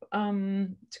up to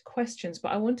questions,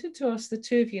 but I wanted to ask the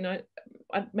two of you, and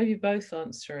I'd maybe both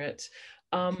answer it.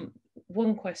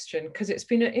 One question, because it's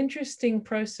been an interesting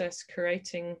process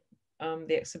curating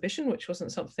the exhibition, which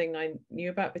wasn't something I knew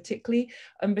about particularly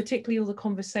all the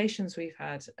conversations we've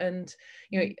had. And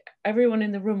you know, everyone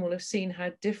in the room will have seen how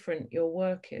different your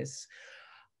work is.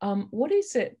 What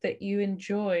is it that you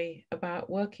enjoy about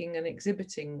working and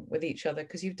exhibiting with each other?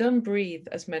 Because you've done Breathe,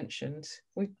 as mentioned.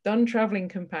 We've done Travelling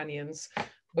Companions,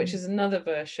 which is another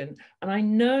version. And I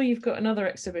know you've got another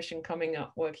exhibition coming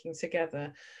up working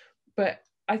together. But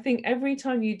I think every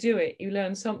time you do it, you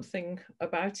learn something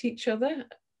about each other,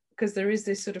 because there is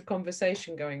this sort of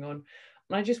conversation going on.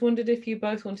 And I just wondered if you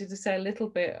both wanted to say a little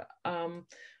bit,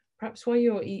 perhaps why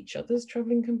you're each other's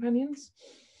travelling companions.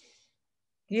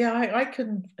 Yeah, I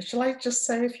can. Shall I just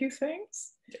say a few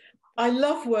things? I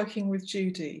love working with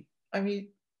Judy. I mean,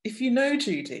 if you know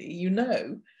Judy, you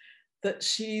know that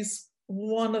she's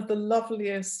one of the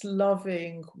loveliest,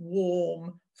 loving,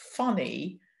 warm,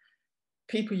 funny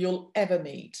people you'll ever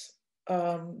meet.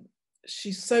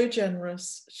 She's so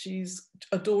generous. She's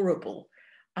adorable.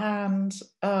 And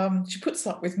she puts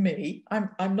up with me.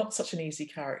 I'm not such an easy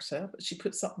character, but she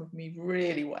puts up with me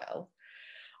really well.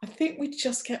 I think we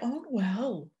just get on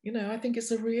well. You know, I think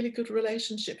it's a really good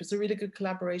relationship. It's a really good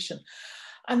collaboration.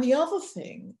 And the other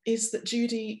thing is that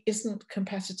Judy isn't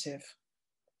competitive.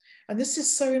 And this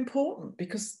is so important,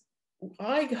 because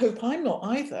I hope I'm not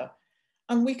either.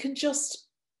 And we can just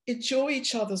enjoy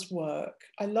each other's work.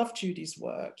 I love Judy's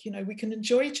work. You know, we can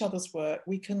enjoy each other's work.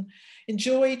 We can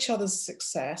enjoy each other's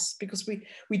success, because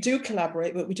we do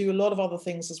collaborate, but we do a lot of other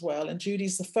things as well. And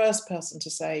Judy's the first person to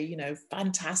say, you know,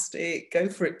 fantastic, go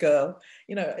for it, girl.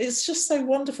 You know, it's just so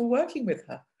wonderful working with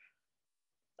her.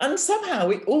 And somehow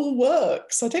it all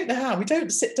works. I don't know how. We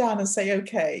don't sit down and say,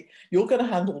 okay, you're going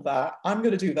to handle that, I'm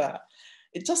going to do that.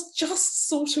 It just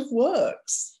sort of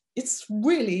works. It's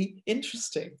really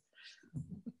interesting.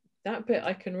 That bit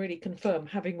I can really confirm,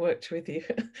 having worked with you.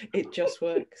 It just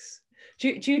works.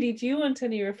 Judy, do you want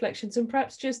any reflections, and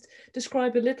perhaps just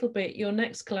describe a little bit your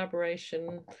next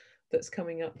collaboration that's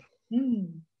coming up?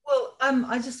 Well,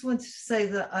 I just wanted to say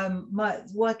that my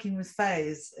working with Fay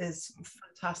is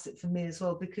fantastic for me as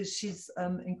well, because she's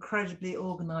incredibly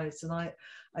organised, and I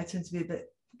tend to be a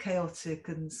bit chaotic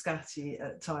and scatty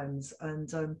at times, and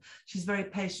she's very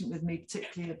patient with me,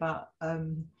 particularly about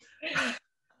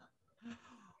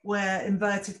where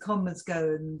inverted commas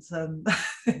go and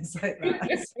things like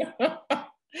that.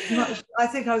 I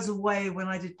think I was away when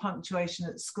I did punctuation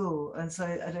at school, and so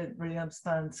I don't really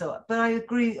understand. So, but I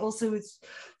agree also with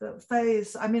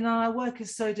Faye's. I mean, our work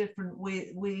is so different.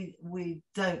 We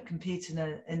don't compete in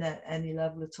any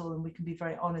level at all, and we can be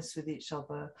very honest with each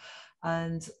other.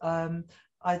 And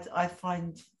I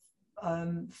find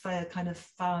Faye a kind of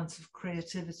fount of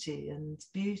creativity and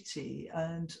beauty,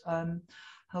 and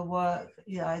her work,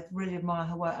 yeah, I really admire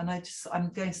her work. And I'm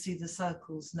going to see the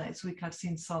circles next week. I've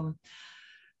seen some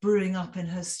brewing up in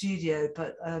her studio,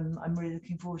 but I'm really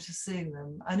looking forward to seeing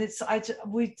them. And I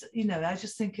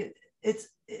just think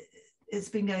it's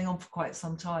been going on for quite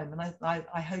some time, and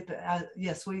I hope it.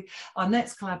 Yes, our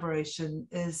next collaboration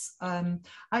is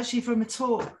actually from a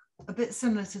talk a bit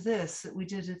similar to this that we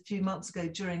did a few months ago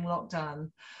during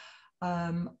lockdown,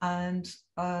 and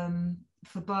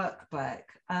for Birkbeck,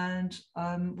 and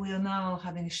we are now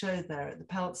having a show there at the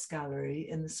Peltz Gallery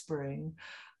in the spring,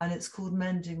 and it's called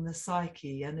Mending the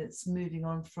Psyche, and it's moving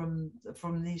on from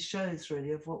these shows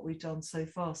really of what we've done so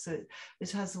far. So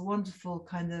it has a wonderful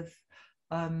kind of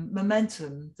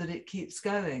momentum that it keeps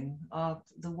going.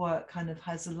 The work kind of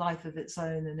has a life of its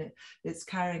own, and it's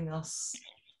carrying us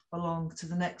along to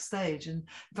the next stage. And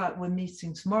in fact, we're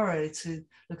meeting tomorrow to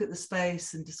look at the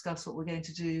space and discuss what we're going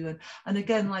to do. And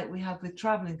again, like we have with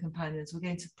Travelling Companions, we're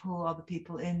going to pull other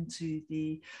people into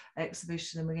the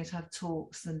exhibition, and we're going to have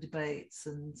talks and debates,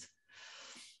 and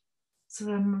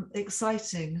so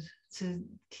exciting to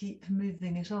keep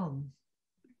moving it on.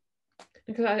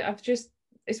 Because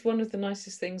it's one of the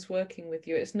nicest things working with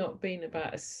you. It's not been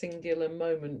about a singular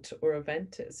moment or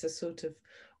event. It's a sort of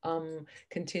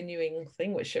continuing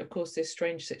thing, which of course this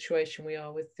strange situation we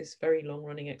are with this very long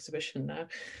running exhibition now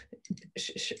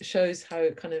shows how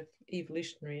kind of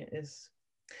evolutionary it is.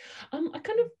 I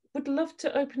kind of would love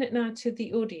to open it now to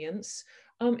the audience.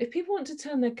 If people want to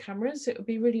turn their cameras, it would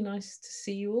be really nice to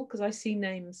see you all, because I see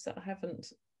names that I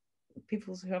haven't,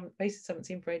 people who haven't, faces haven't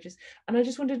seen for ages. And I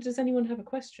just wondered, does anyone have a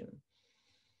question?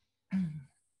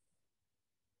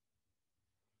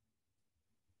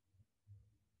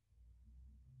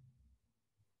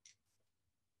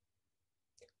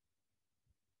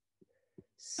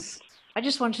 I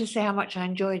just wanted to say how much I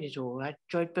enjoyed it all. I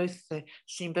enjoyed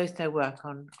seeing both their work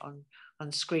on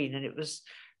screen, and it was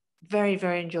very,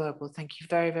 very enjoyable. Thank you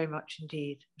very, very much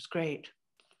indeed. It was great.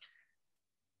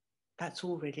 That's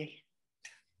all really.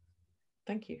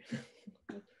 Thank you.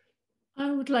 I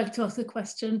would like to ask a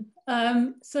question.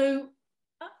 So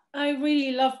I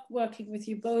really loved working with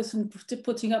you both and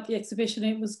putting up the exhibition.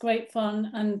 It was great fun,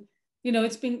 and you know,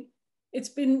 it's been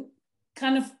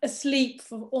kind of asleep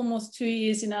for almost 2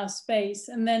 years in our space.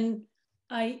 And then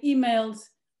I emailed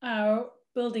our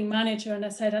building manager and I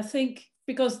said, I think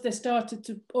because they started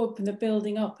to open the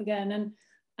building up again,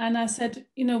 and I said,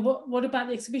 you know, what about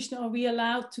the exhibition? Are we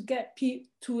allowed to get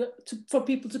for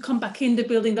people to come back in the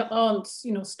building that aren't,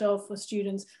 you know, staff or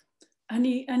students? And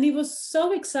he was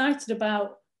so excited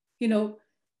about, you know,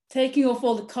 taking off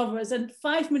all the covers, and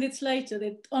 5 minutes later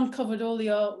they uncovered all the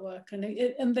artwork,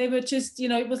 and they were just, you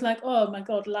know, it was like, oh my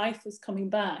God, life was coming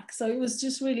back. So it was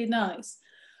just really nice.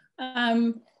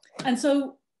 And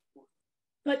so,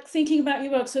 like, thinking about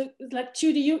your work, so like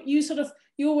Judy, you sort of,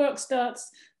 your work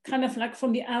starts kind of like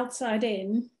from the outside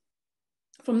in,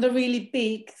 from the really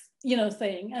big, you know,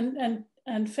 thing,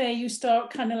 and Fay, you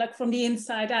start kind of like from the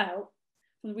inside out,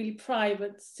 from the really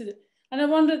private to the, and I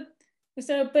wondered, is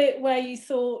there a bit where you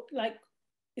thought, like,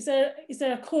 is there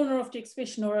a corner of the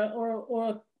exhibition or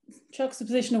a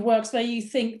juxtaposition of works where you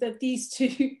think that these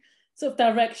two sort of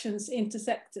directions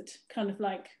intersected, kind of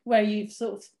like where you've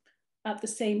sort of at the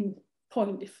same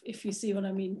point, if you see what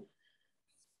I mean?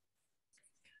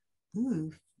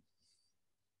 Ooh.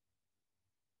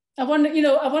 I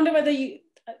wonder whether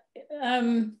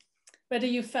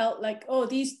you felt like, oh,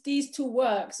 these two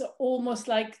works are almost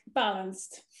like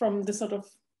balanced from the sort of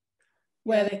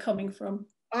where they're coming from.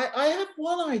 I had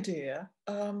one idea,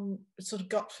 sort of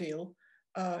gut feel,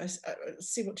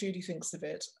 see what Judy thinks of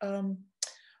it.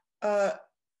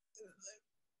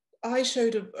 I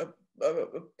showed a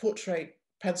portrait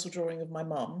pencil drawing of my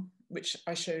mum, which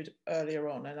I showed earlier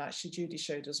on, and actually Judy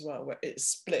showed as well, where it's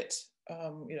split,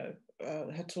 you know,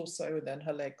 her torso and then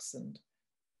her legs and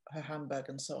her handbag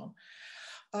and so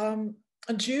on.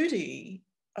 And Judy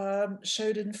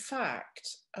showed, in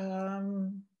fact,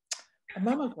 a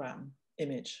mammogram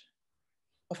image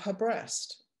of her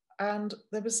breast. And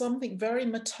there was something very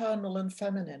maternal and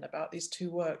feminine about these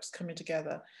two works coming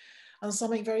together, and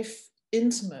something very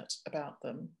intimate about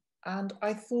them. And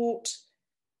I thought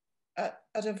at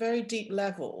a very deep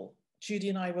level, Judy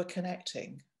and I were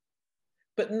connecting,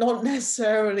 but not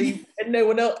necessarily, and no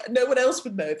one else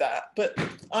would know that, but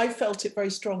I felt it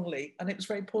very strongly, and it was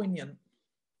very poignant.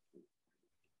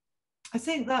 I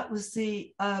think that was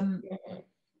the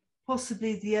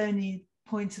possibly the only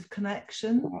point of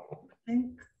connection, I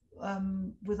think,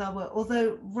 with our work.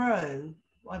 Although Ro,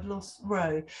 I've lost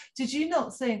Ro. Did you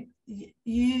not think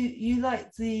you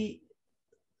liked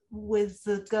with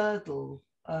the girdle,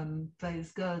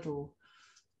 Fay's girdle,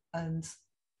 and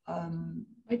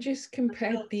I just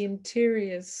compared the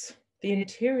interior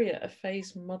of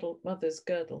Fay's mother's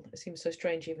girdle. It seems so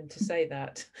strange even to say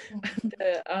that.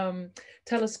 The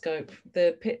telescope,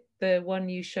 the one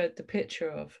you showed the picture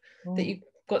of, that you've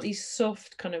got these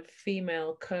soft kind of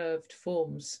female curved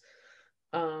forms.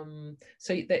 So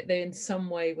they in some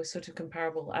way were sort of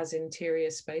comparable as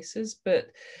interior spaces,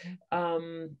 but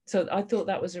so I thought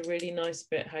that was a really nice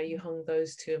bit, how you hung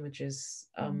those two images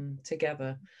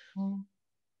together.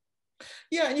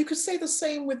 Yeah, and you could say the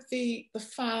same with the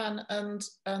fan and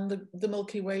the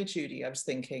Milky Way, Judy, I was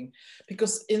thinking,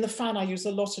 because in the fan I use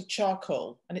a lot of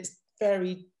charcoal, and it's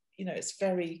very, you know, it's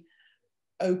very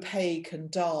opaque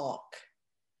and dark,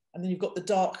 and then you've got the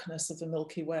darkness of the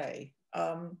Milky Way.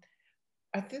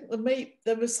 I think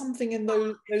there was something in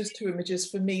those two images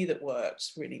for me that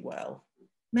worked really well.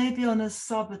 Maybe on a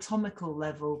subatomical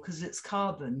level, because it's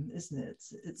carbon, isn't it?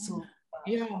 It's all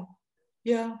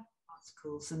yeah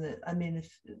particles, and I mean,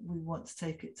 if we want to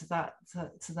take it to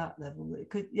that level, it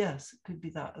could, yes, it could be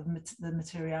that of the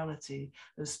materiality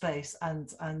of space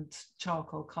and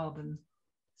charcoal carbon.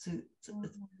 So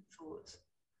thought.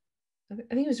 I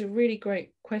think it was a really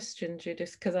great question,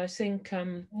 Judith, because I think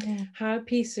how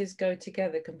pieces go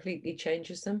together completely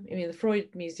changes them. I mean, the Freud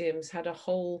museums had a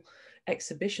whole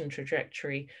exhibition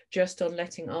trajectory just on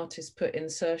letting artists put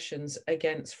insertions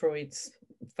against Freud's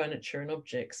furniture and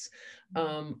objects.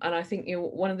 And I think, you know,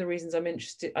 one of the reasons I'm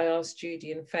interested, I asked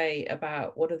Judy and Fay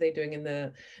about what are they doing in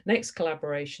the next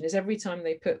collaboration, is every time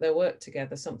they put their work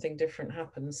together, something different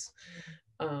happens.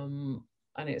 And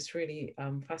it's really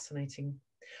fascinating.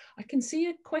 I can see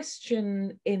a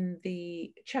question in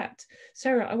the chat.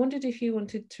 Sarah, I wondered if you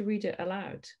wanted to read it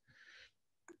aloud.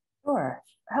 Sure.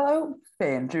 Hello,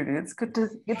 Fay and Judy. It's good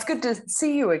to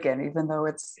see you again, even though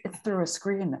it's through a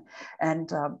screen. And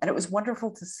it was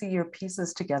wonderful to see your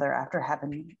pieces together after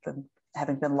having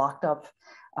been locked up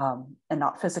and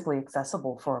not physically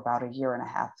accessible for about a year and a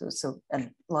half. So,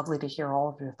 and lovely to hear all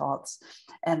of your thoughts.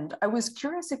 And I was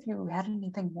curious if you had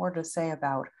anything more to say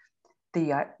about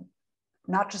the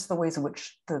not just the ways in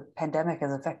which the pandemic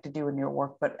has affected you in your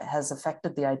work, but has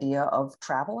affected the idea of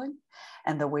traveling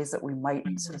and the ways that we might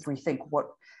sort of rethink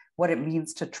what it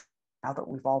means to now that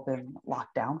we've all been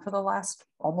locked down for the last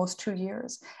almost 2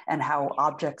 years, and how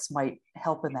objects might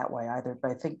help in that way, either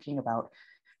by thinking about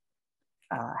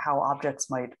how objects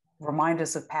might remind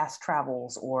us of past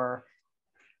travels, or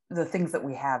the things that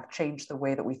we have change the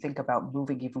way that we think about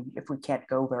moving, even if we can't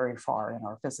go very far in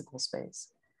our physical space.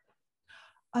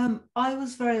 I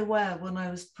was very aware when I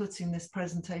was putting this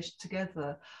presentation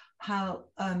together how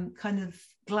kind of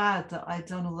glad that I'd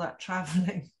done all that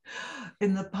traveling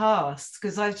in the past,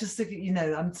 because I was just thinking, you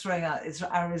know, I'm throwing out, it's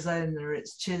Arizona,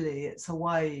 it's Chile, it's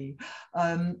Hawaii,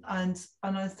 and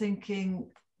I'm thinking,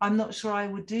 I'm not sure I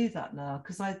would do that now,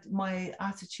 because my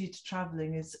attitude to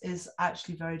traveling is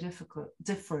actually very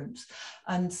different,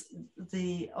 and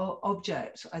the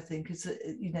object, I think, is,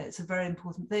 you know, it's a very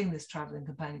important thing, this traveling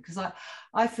companion, because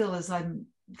I feel as I'm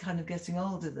kind of getting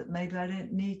older that maybe I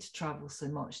don't need to travel so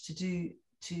much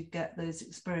to get those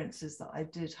experiences that I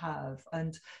did have,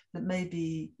 and that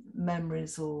maybe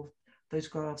memories or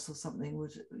photographs or something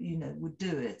would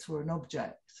do it, or an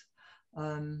object.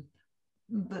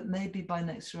 But maybe by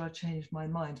next year I'll change my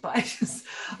mind. But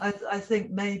I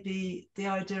think maybe the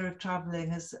idea of traveling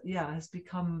has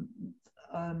become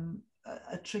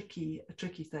a tricky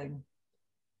thing.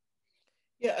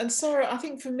 Yeah, and Sarah, I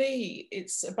think for me,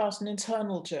 it's about an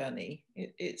internal journey.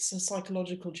 It's a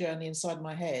psychological journey inside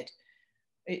my head.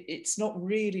 It's not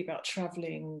really about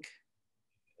traveling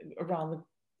around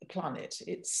the planet.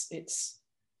 It's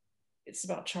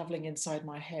about traveling inside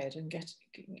my head and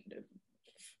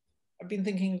I've been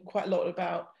thinking quite a lot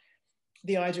about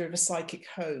the idea of a psychic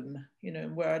home, you know,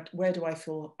 where do I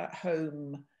feel at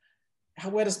home?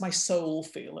 Where does my soul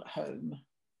feel at home?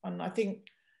 And I think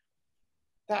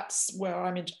that's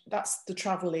where that's the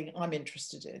traveling I'm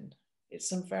interested in. It's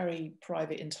some very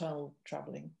private internal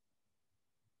traveling.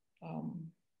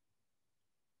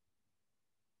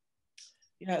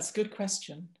 Yeah, it's a good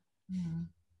question. Mm.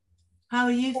 How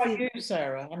are you feeling? You,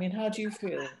 Sarah? I mean, how do you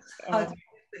feel? How do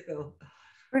you feel?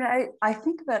 I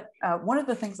think that one of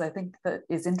the things I think that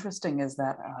is interesting is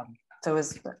that, so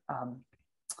as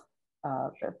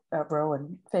Ro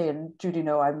and Fay and Judy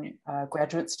know, I'm a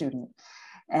graduate student,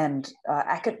 and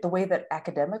the way that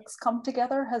academics come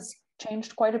together has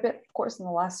changed quite a bit, of course, in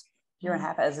the last year and a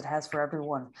half, as it has for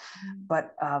everyone.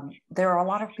 But there are a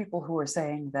lot of people who are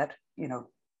saying that, you know,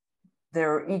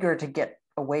 they're eager to get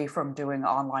away from doing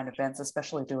online events,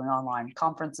 especially doing online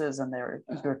conferences, and they're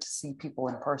eager to see people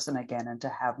in person again and to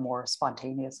have more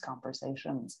spontaneous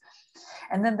conversations.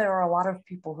 And then there are a lot of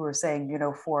people who are saying, you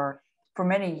know, for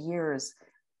many years,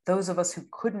 those of us who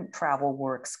couldn't travel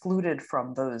were excluded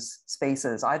from those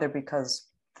spaces, either because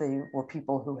they were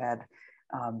people who had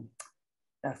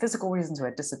physical reasons, who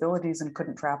had disabilities and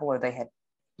couldn't travel, or they had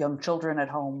young children at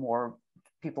home, or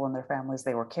people in their families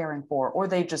they were caring for, or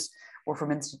they just were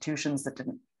from institutions that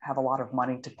didn't have a lot of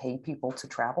money to pay people to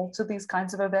travel to these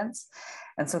kinds of events.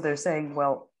 And so they're saying,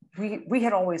 well, we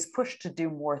had always pushed to do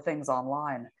more things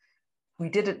online. We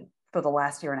did it for the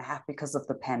last year and a half because of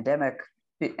the pandemic,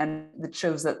 and it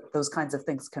shows that those kinds of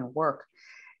things can work.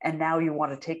 And now you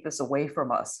want to take this away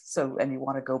from us. And you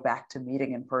want to go back to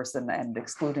meeting in person and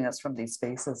excluding us from these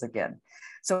spaces again.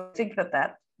 So I think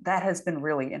that has been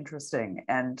really interesting.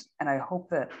 And I hope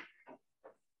that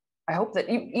I hope that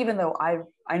even though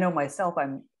I know myself,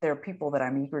 there are people that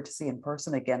I'm eager to see in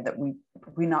person again, that we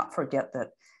not forget that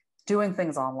doing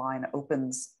things online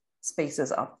opens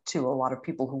spaces up to a lot of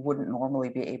people who wouldn't normally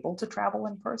be able to travel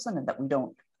in person, and that we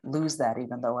don't lose that,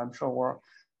 even though I'm sure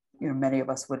many of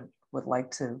us would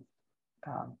like to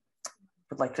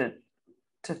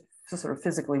sort of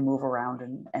physically move around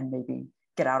and maybe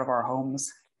get out of our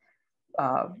homes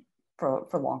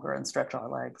for longer and stretch our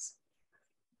legs.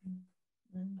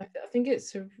 I think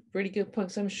it's a really good point,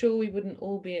 because I'm sure we wouldn't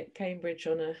all be at Cambridge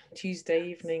on a Tuesday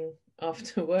evening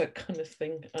after work kind of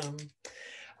thing.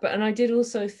 And I did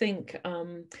also think,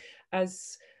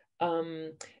 as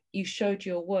you showed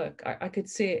your work, I could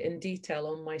see it in detail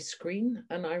on my screen,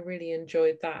 and I really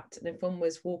enjoyed that. And if one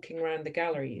was walking around the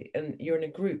gallery and you're in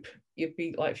a group, you'd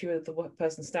be like, if you were the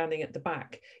person standing at the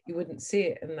back, you wouldn't see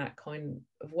it in that kind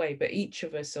of way. But each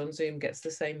of us on Zoom gets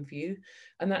the same view.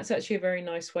 And that's actually a very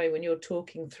nice way when you're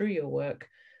talking through your work,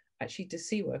 actually to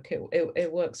see work.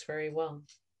 It works very well.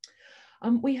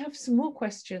 We have some more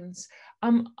questions.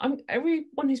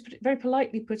 Everyone who's very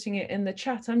politely putting it in the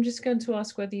chat, I'm just going to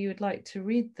ask whether you would like to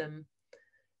read them.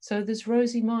 So there's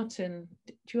Rosie Martin.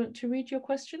 Do you want to read your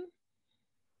question?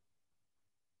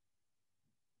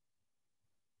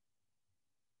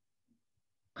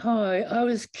 Hi, I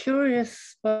was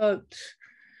curious about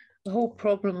the whole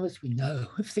problem, as we know,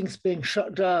 of things being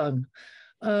shut down.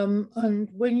 And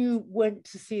when you went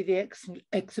to see the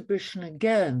exhibition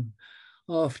again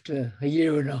after a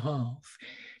year and a half,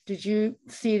 did you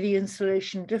see the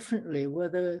installation differently? Were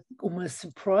there almost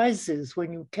surprises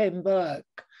when you came back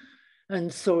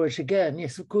and saw it again?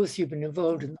 Yes, of course, you've been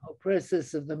involved in the whole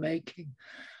process of the making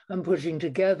and putting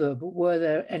together, but were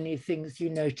there any things you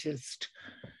noticed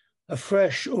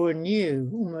afresh or anew,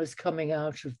 almost coming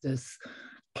out of this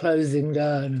closing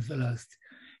down of the last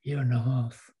year and a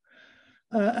half?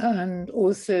 And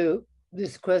also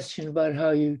this question about how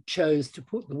you chose to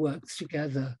put the works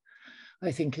together,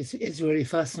 I think is really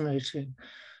fascinating.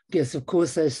 Yes, of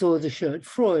course, I saw the show at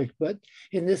Freud, but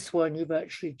in this one, you've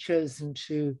actually chosen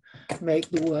to make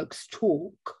the works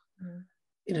talk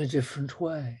in a different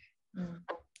way.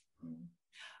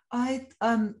 I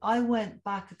went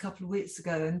back a couple of weeks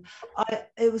ago, and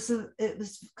it was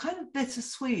kind of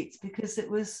bittersweet, because it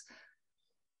was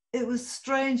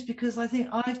strange, because I think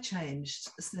I've changed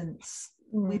since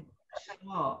we shut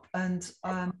up, and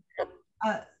I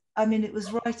mean, it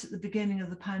was right at the beginning of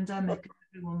the pandemic.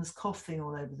 Everyone was coughing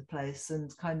all over the place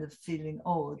and kind of feeling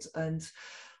odd, and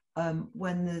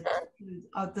when the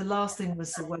last thing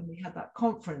was when we had that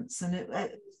conference, and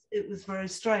it was very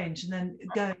strange. And then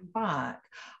going back,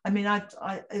 I mean,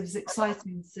 it was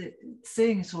exciting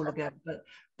seeing it all again, but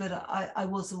I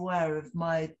was aware of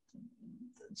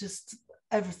just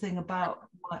everything about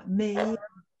me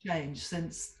changed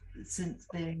since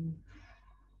being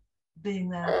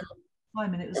there.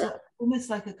 Time, and it was almost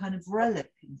like a kind of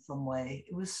relic in some way.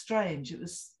 It was strange. It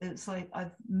was like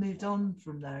I've moved on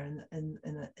from there in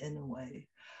a way.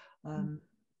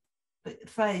 But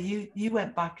Faye, you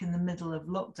went back in the middle of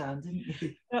lockdown, didn't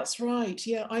you? That's right.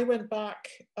 Yeah, I went back.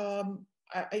 We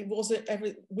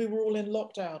were all in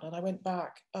lockdown, and I went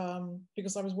back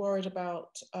because I was worried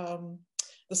about the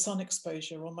sun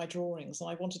exposure on my drawings, and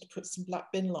I wanted to put some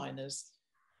black bin liners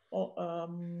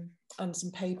and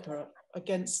some paper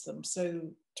against them,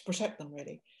 so to protect them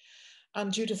really.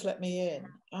 And Judith let me in,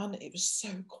 and it was so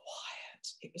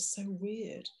quiet. It was so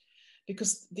weird,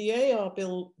 because the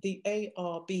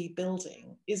ARB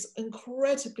building is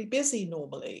incredibly busy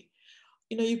normally.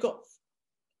 You know, you've got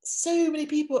so many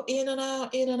people in and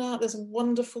out. There's a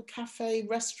wonderful cafe,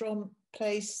 restaurant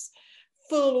place,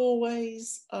 full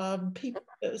always. People,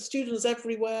 students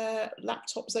everywhere,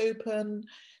 laptops open,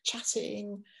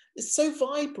 chatting. It's so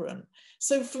vibrant.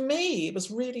 So for me, it was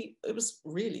really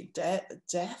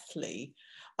deathly.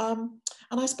 And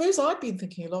I suppose I've been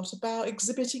thinking a lot about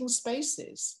exhibiting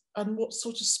spaces and what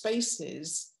sort of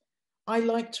spaces I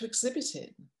like to exhibit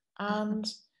in. And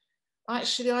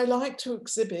actually, I like to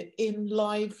exhibit in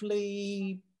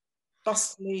lively,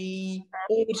 bustly,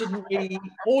 ordinary,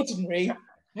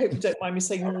 I hope you don't mind me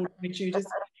saying ordinary, Judith,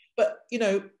 but, you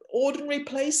know, ordinary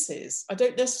places. I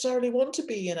don't necessarily want to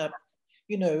be in a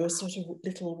sort of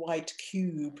little white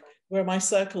cube where my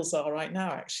circles are right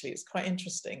now. Actually, it's quite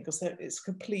interesting because it's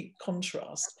complete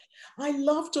contrast. I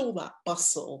loved all that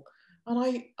bustle,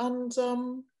 and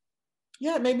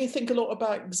yeah, it made me think a lot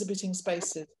about exhibiting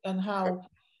spaces and how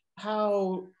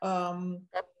I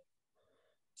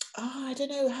don't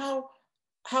know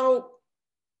how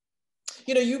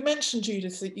you know, you mentioned,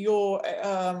 Judith, that your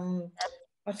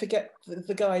I forget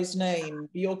the guy's name.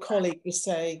 Your colleague was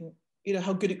saying you know,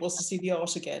 how good it was to see the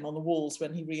art again on the walls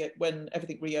when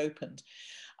everything reopened.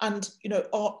 And, you know,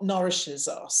 art nourishes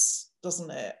us,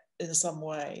 doesn't it, in some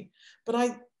way? But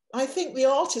I think the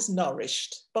art is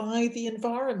nourished by the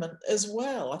environment as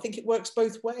well. I think it works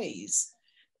both ways.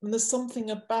 And there's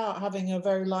something about having a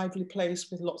very lively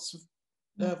place with lots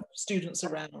of students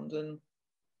around and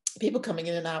people coming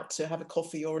in and out to have a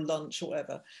coffee or a lunch or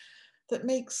whatever, that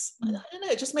makes, I don't know,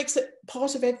 it just makes it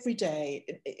part of every day.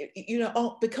 You know,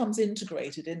 art becomes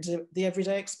integrated into the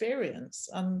everyday experience.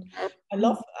 And I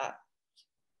love that.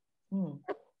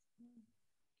 I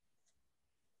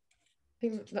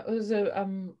think that was a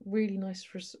really nice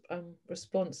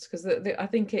response, because I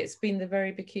think it's been the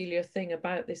very peculiar thing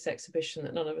about this exhibition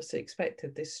that none of us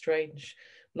expected, this strange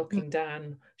locking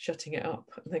down, shutting it up,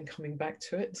 and then coming back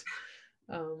to it.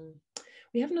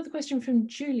 We have another question from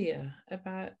Julia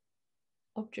about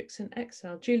objects in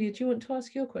exile. Julia, do you want to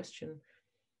ask your question?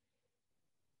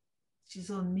 She's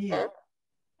on mute.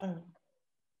 Oh.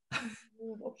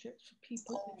 Objects for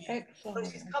people in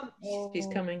exile. She's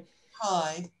coming.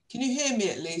 Hi, can you hear me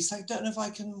at least? I don't know if I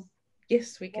can.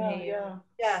 Yes, we can hear you. Yeah.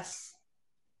 Yes.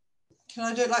 Can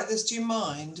I do it like this? Do you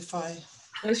mind if I?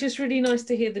 It's just really nice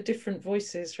to hear the different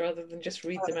voices rather than just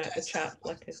read them out the chat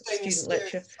like a student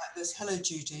lecture. Like this. Hello,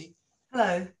 Judy.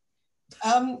 Hello.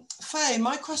 Fay,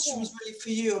 my question was really for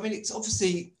you. I mean, it's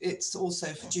also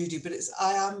for Judy, but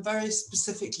I am very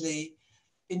specifically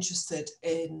interested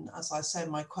in, as I say in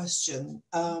my question,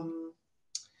 the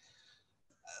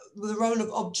role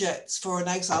of objects for an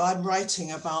exile. I'm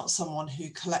writing about someone who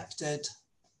collected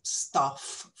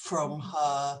stuff from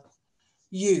her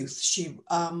youth.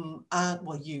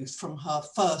 Youth from her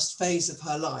first phase of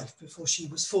her life before she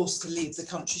was forced to leave the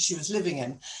country she was living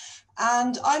in.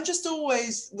 And I'm just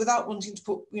always, without wanting to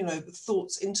put, you know,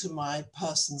 thoughts into my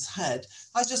person's head,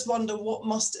 I just wonder what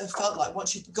must have felt like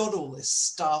once you'd got all this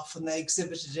stuff and they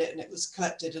exhibited it and it was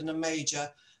collected in a major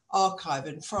archive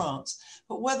in France,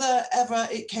 but whether ever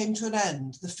it came to an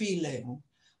end, the feeling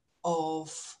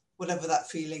of whatever that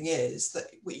feeling is, that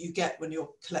what you get when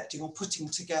you're collecting or putting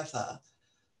together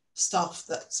stuff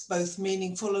that's both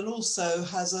meaningful and also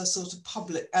has a sort of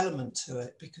public element to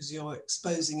it because you're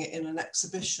exposing it in an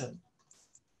exhibition.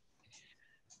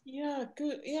 Yeah,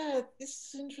 good. Yeah,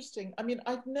 this is interesting. I mean,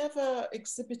 I've never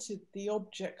exhibited the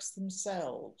objects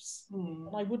themselves,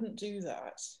 and I wouldn't do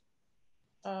that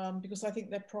because I think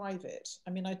they're private.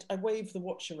 I mean, I wave the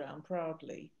watch around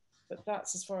proudly, but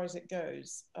that's as far as it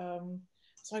goes.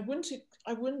 So I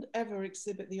wouldn't ever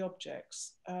exhibit the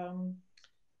objects.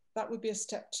 That would be a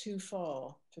step too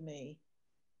far for me.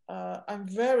 I'm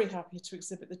very happy to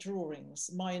exhibit the drawings,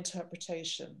 my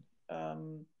interpretation.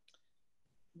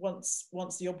 Once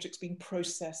the object's been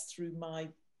processed through my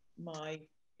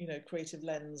you know, creative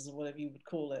lens or whatever you would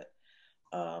call it.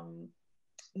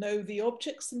 No, the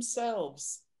objects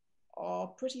themselves are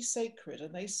pretty sacred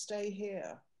and they stay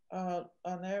here,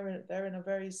 and they're in a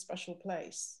very special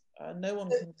place. No one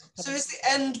can. So is the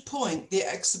end point the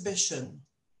exhibition?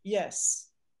 Yes.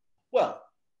 Well,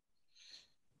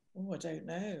 I don't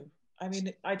know. I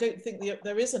mean, I don't think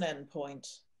there is an end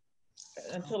point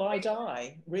until I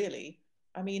die, really.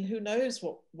 I mean, who knows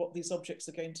what these objects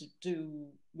are going to do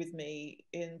with me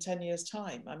in 10 years'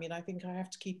 time? I mean, I think I have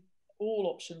to keep all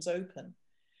options open.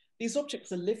 These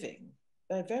objects are living.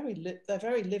 They're very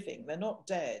living. They're not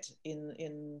dead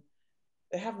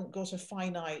they haven't got a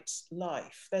finite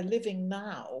life. They're living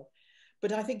now.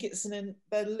 But I think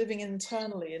they're living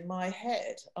internally in my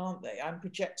head, aren't they? I'm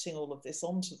projecting all of this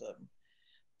onto them.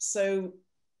 So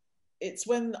it's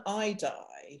when I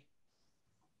die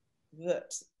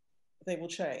that they will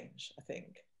change, I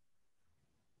think.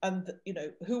 And, you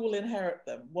know, who will inherit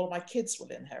them? Well, my kids will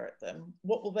inherit them.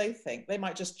 What will they think? They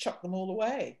might just chuck them all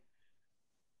away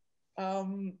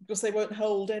because they won't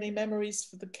hold any memories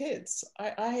for the kids.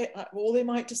 Or they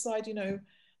might decide, you know,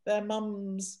 their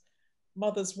mother's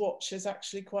watch is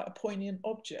actually quite a poignant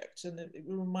object and it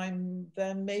will remind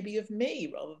them maybe of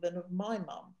me rather than of my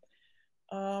mum.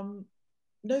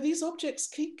 No, these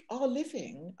objects are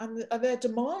living and they're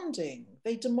demanding.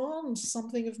 They demand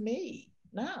something of me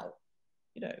now,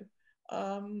 you know.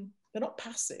 They're not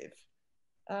passive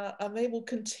and they will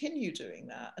continue doing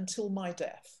that until my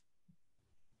death.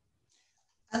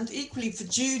 And equally for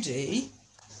Judy,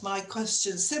 my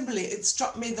question, simply, it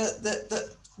struck me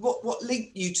that what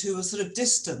linked you to a sort of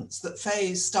distance, that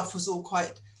Fay's stuff was all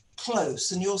quite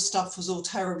close and your stuff was all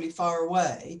terribly far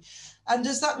away. And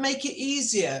does that make it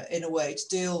easier in a way to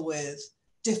deal with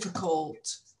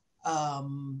difficult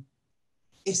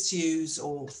issues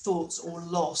or thoughts or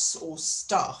loss or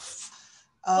stuff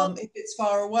if it's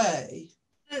far away?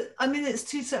 I mean, it's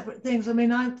two separate things. I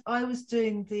mean, I was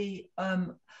doing the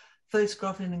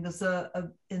photographing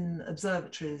in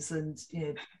observatories and, you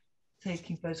know,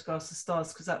 taking photographs of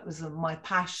stars because that was my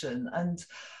passion. And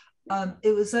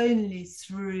it was only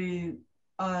through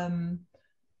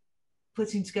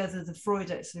putting together the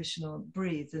Freud exhibition on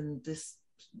Breathe and this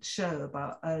show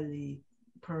about early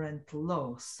parental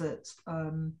loss that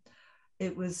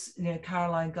it was, you know,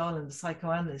 Caroline Garland, the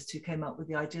psychoanalyst, who came up with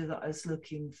the idea that I was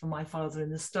looking for my father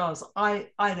in the stars. I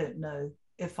don't know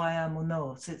if I am or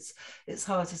not. It's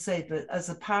hard to say, but as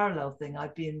a parallel thing,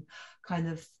 I've been kind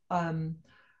of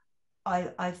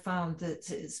I found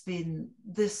that it's been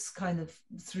this kind of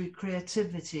through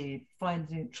creativity,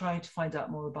 trying to find out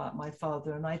more about my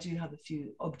father. And I do have a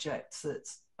few objects that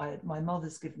my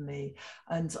mother's given me,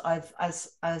 and I've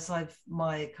as I've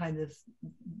my kind of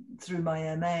through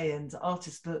my MA and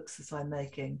artist books that I'm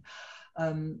making,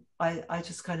 I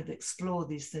just kind of explore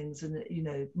these things and, you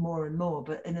know, more and more,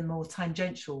 but in a more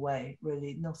tangential way,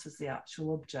 really, not as the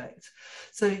actual object.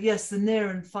 So yes, the near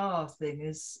and far thing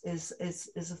is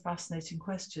a fascinating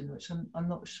question, which I'm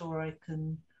not sure I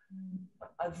can.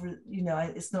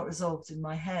 It's not resolved in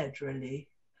my head really.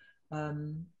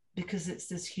 Because it's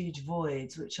this huge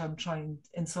void which I'm trying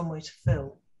in some way to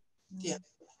fill. Yeah,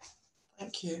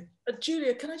 thank you.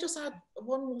 Julia, can I just add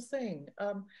one more thing,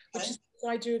 which is the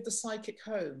idea of the psychic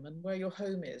home and where your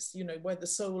home is, you know, where the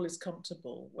soul is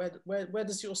comfortable, where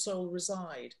does your soul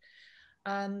reside?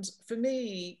 And for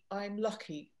me, I'm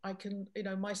lucky. I can, you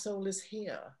know, my soul is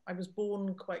here. I was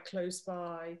born quite close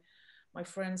by. My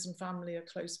friends and family are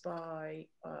close by.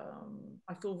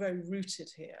 I feel very rooted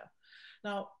here.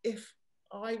 Now, if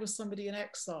I was somebody in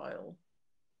exile,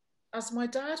 as my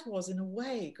dad was in a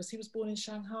way, because he was born in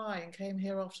Shanghai and came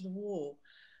here after the war,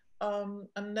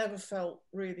 and never felt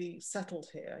really settled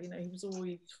here. You know, he was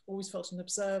always felt an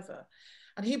observer,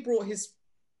 and he brought his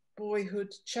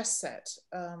boyhood chess set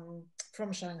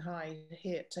from Shanghai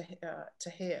here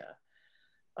to here,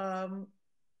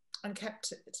 and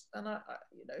kept it. And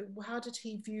you know, how did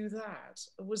he view that?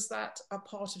 Was that a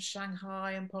part of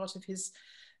Shanghai and part of his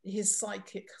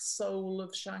psychic soul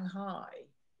of Shanghai?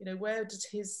 You know, where did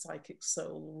his psychic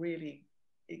soul really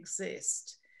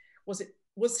exist?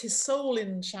 Was his soul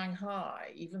in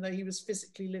Shanghai, even though he was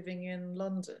physically living in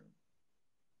London?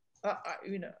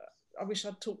 You know, I wish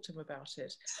I'd talked to him about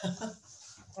it.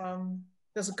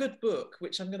 There's a good book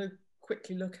which I'm going to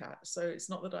quickly look at, so it's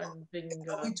not that I'm being.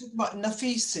 Are we talking about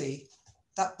Nafisi?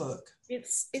 That book.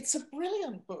 It's a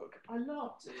brilliant book. I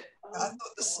loved it. I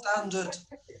thought the standard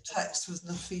text was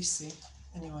Nafisi.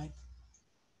 Anyway.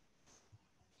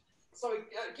 Sorry,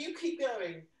 you keep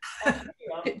going.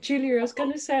 Julia, I was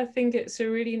going to say, I think it's a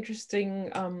really interesting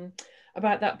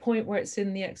about that point where it's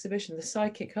in the exhibition, the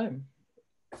psychic home,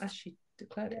 as she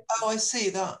declared it. Oh, I see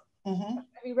that. Mm-hmm.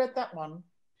 Have you read that one?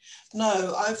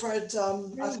 No, I've read.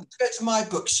 I have to go to my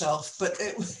bookshelf, but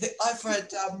I've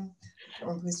read. I can't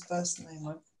remember his first name.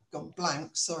 I've gone blank.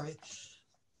 Sorry.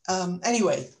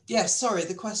 Anyway, yes. Sorry.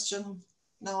 The question.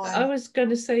 No, I was going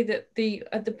to say that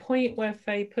at the point where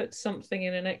Fay put something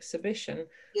in an exhibition,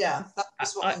 yeah, that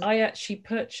was what I actually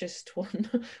purchased one,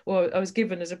 or I was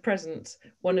given as a present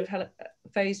one of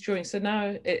Fay's drawings. So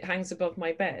now it hangs above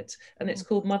my bed, and it's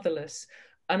called Motherless.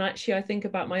 And actually, I think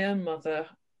about my own mother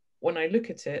when I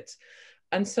look at it,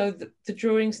 and so the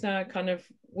drawings now are kind of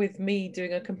with me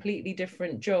doing a completely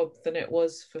different job than it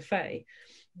was for Fay.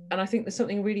 And I think there's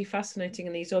something really fascinating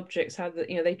in these objects, how that,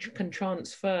 you know, they can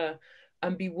transfer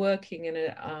and be working in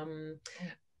a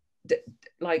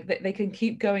like they can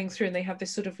keep going through, and they have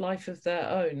this sort of life of their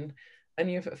own,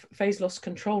 and Fay's lost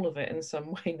control of it in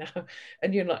some way now.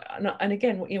 And you're like, and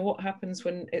again, you know, what happens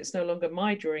when it's no longer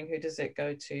my drawing? Who does it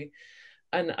go to?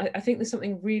 And I think there's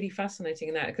something really fascinating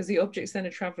in that, because the objects then are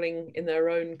traveling in their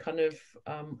own kind of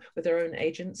with their own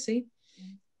agency,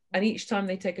 and each time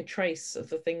they take a trace of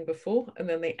the thing before, and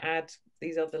then they add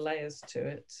these other layers to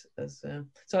it. As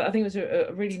so I think it was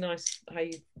a really nice how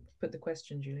you put the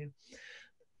question, Julia.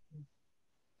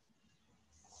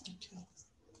 Okay.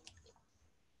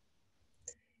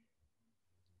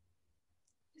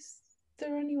 Is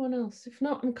there anyone else? If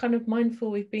not, I'm kind of mindful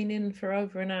we've been in for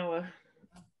over an hour,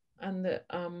 and that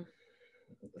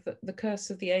the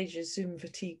curse of the age is Zoom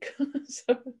fatigue.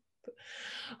 So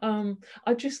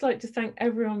I'd just like to thank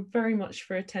everyone very much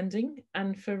for attending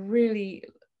and for really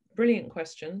brilliant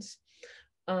questions,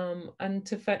 and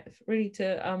to Fay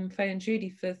and Judy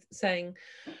for saying,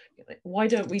 why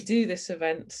don't we do this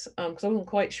event, because I wasn't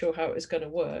quite sure how it was going to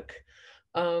work,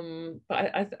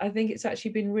 but I think it's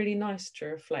actually been really nice to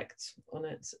reflect on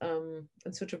it, and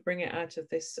sort of bring it out of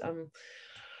this I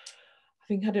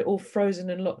having had it all frozen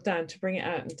and locked down, to bring it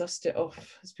out and dust it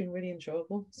off has been really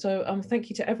enjoyable. So thank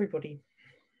you to everybody.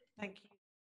 Thank you.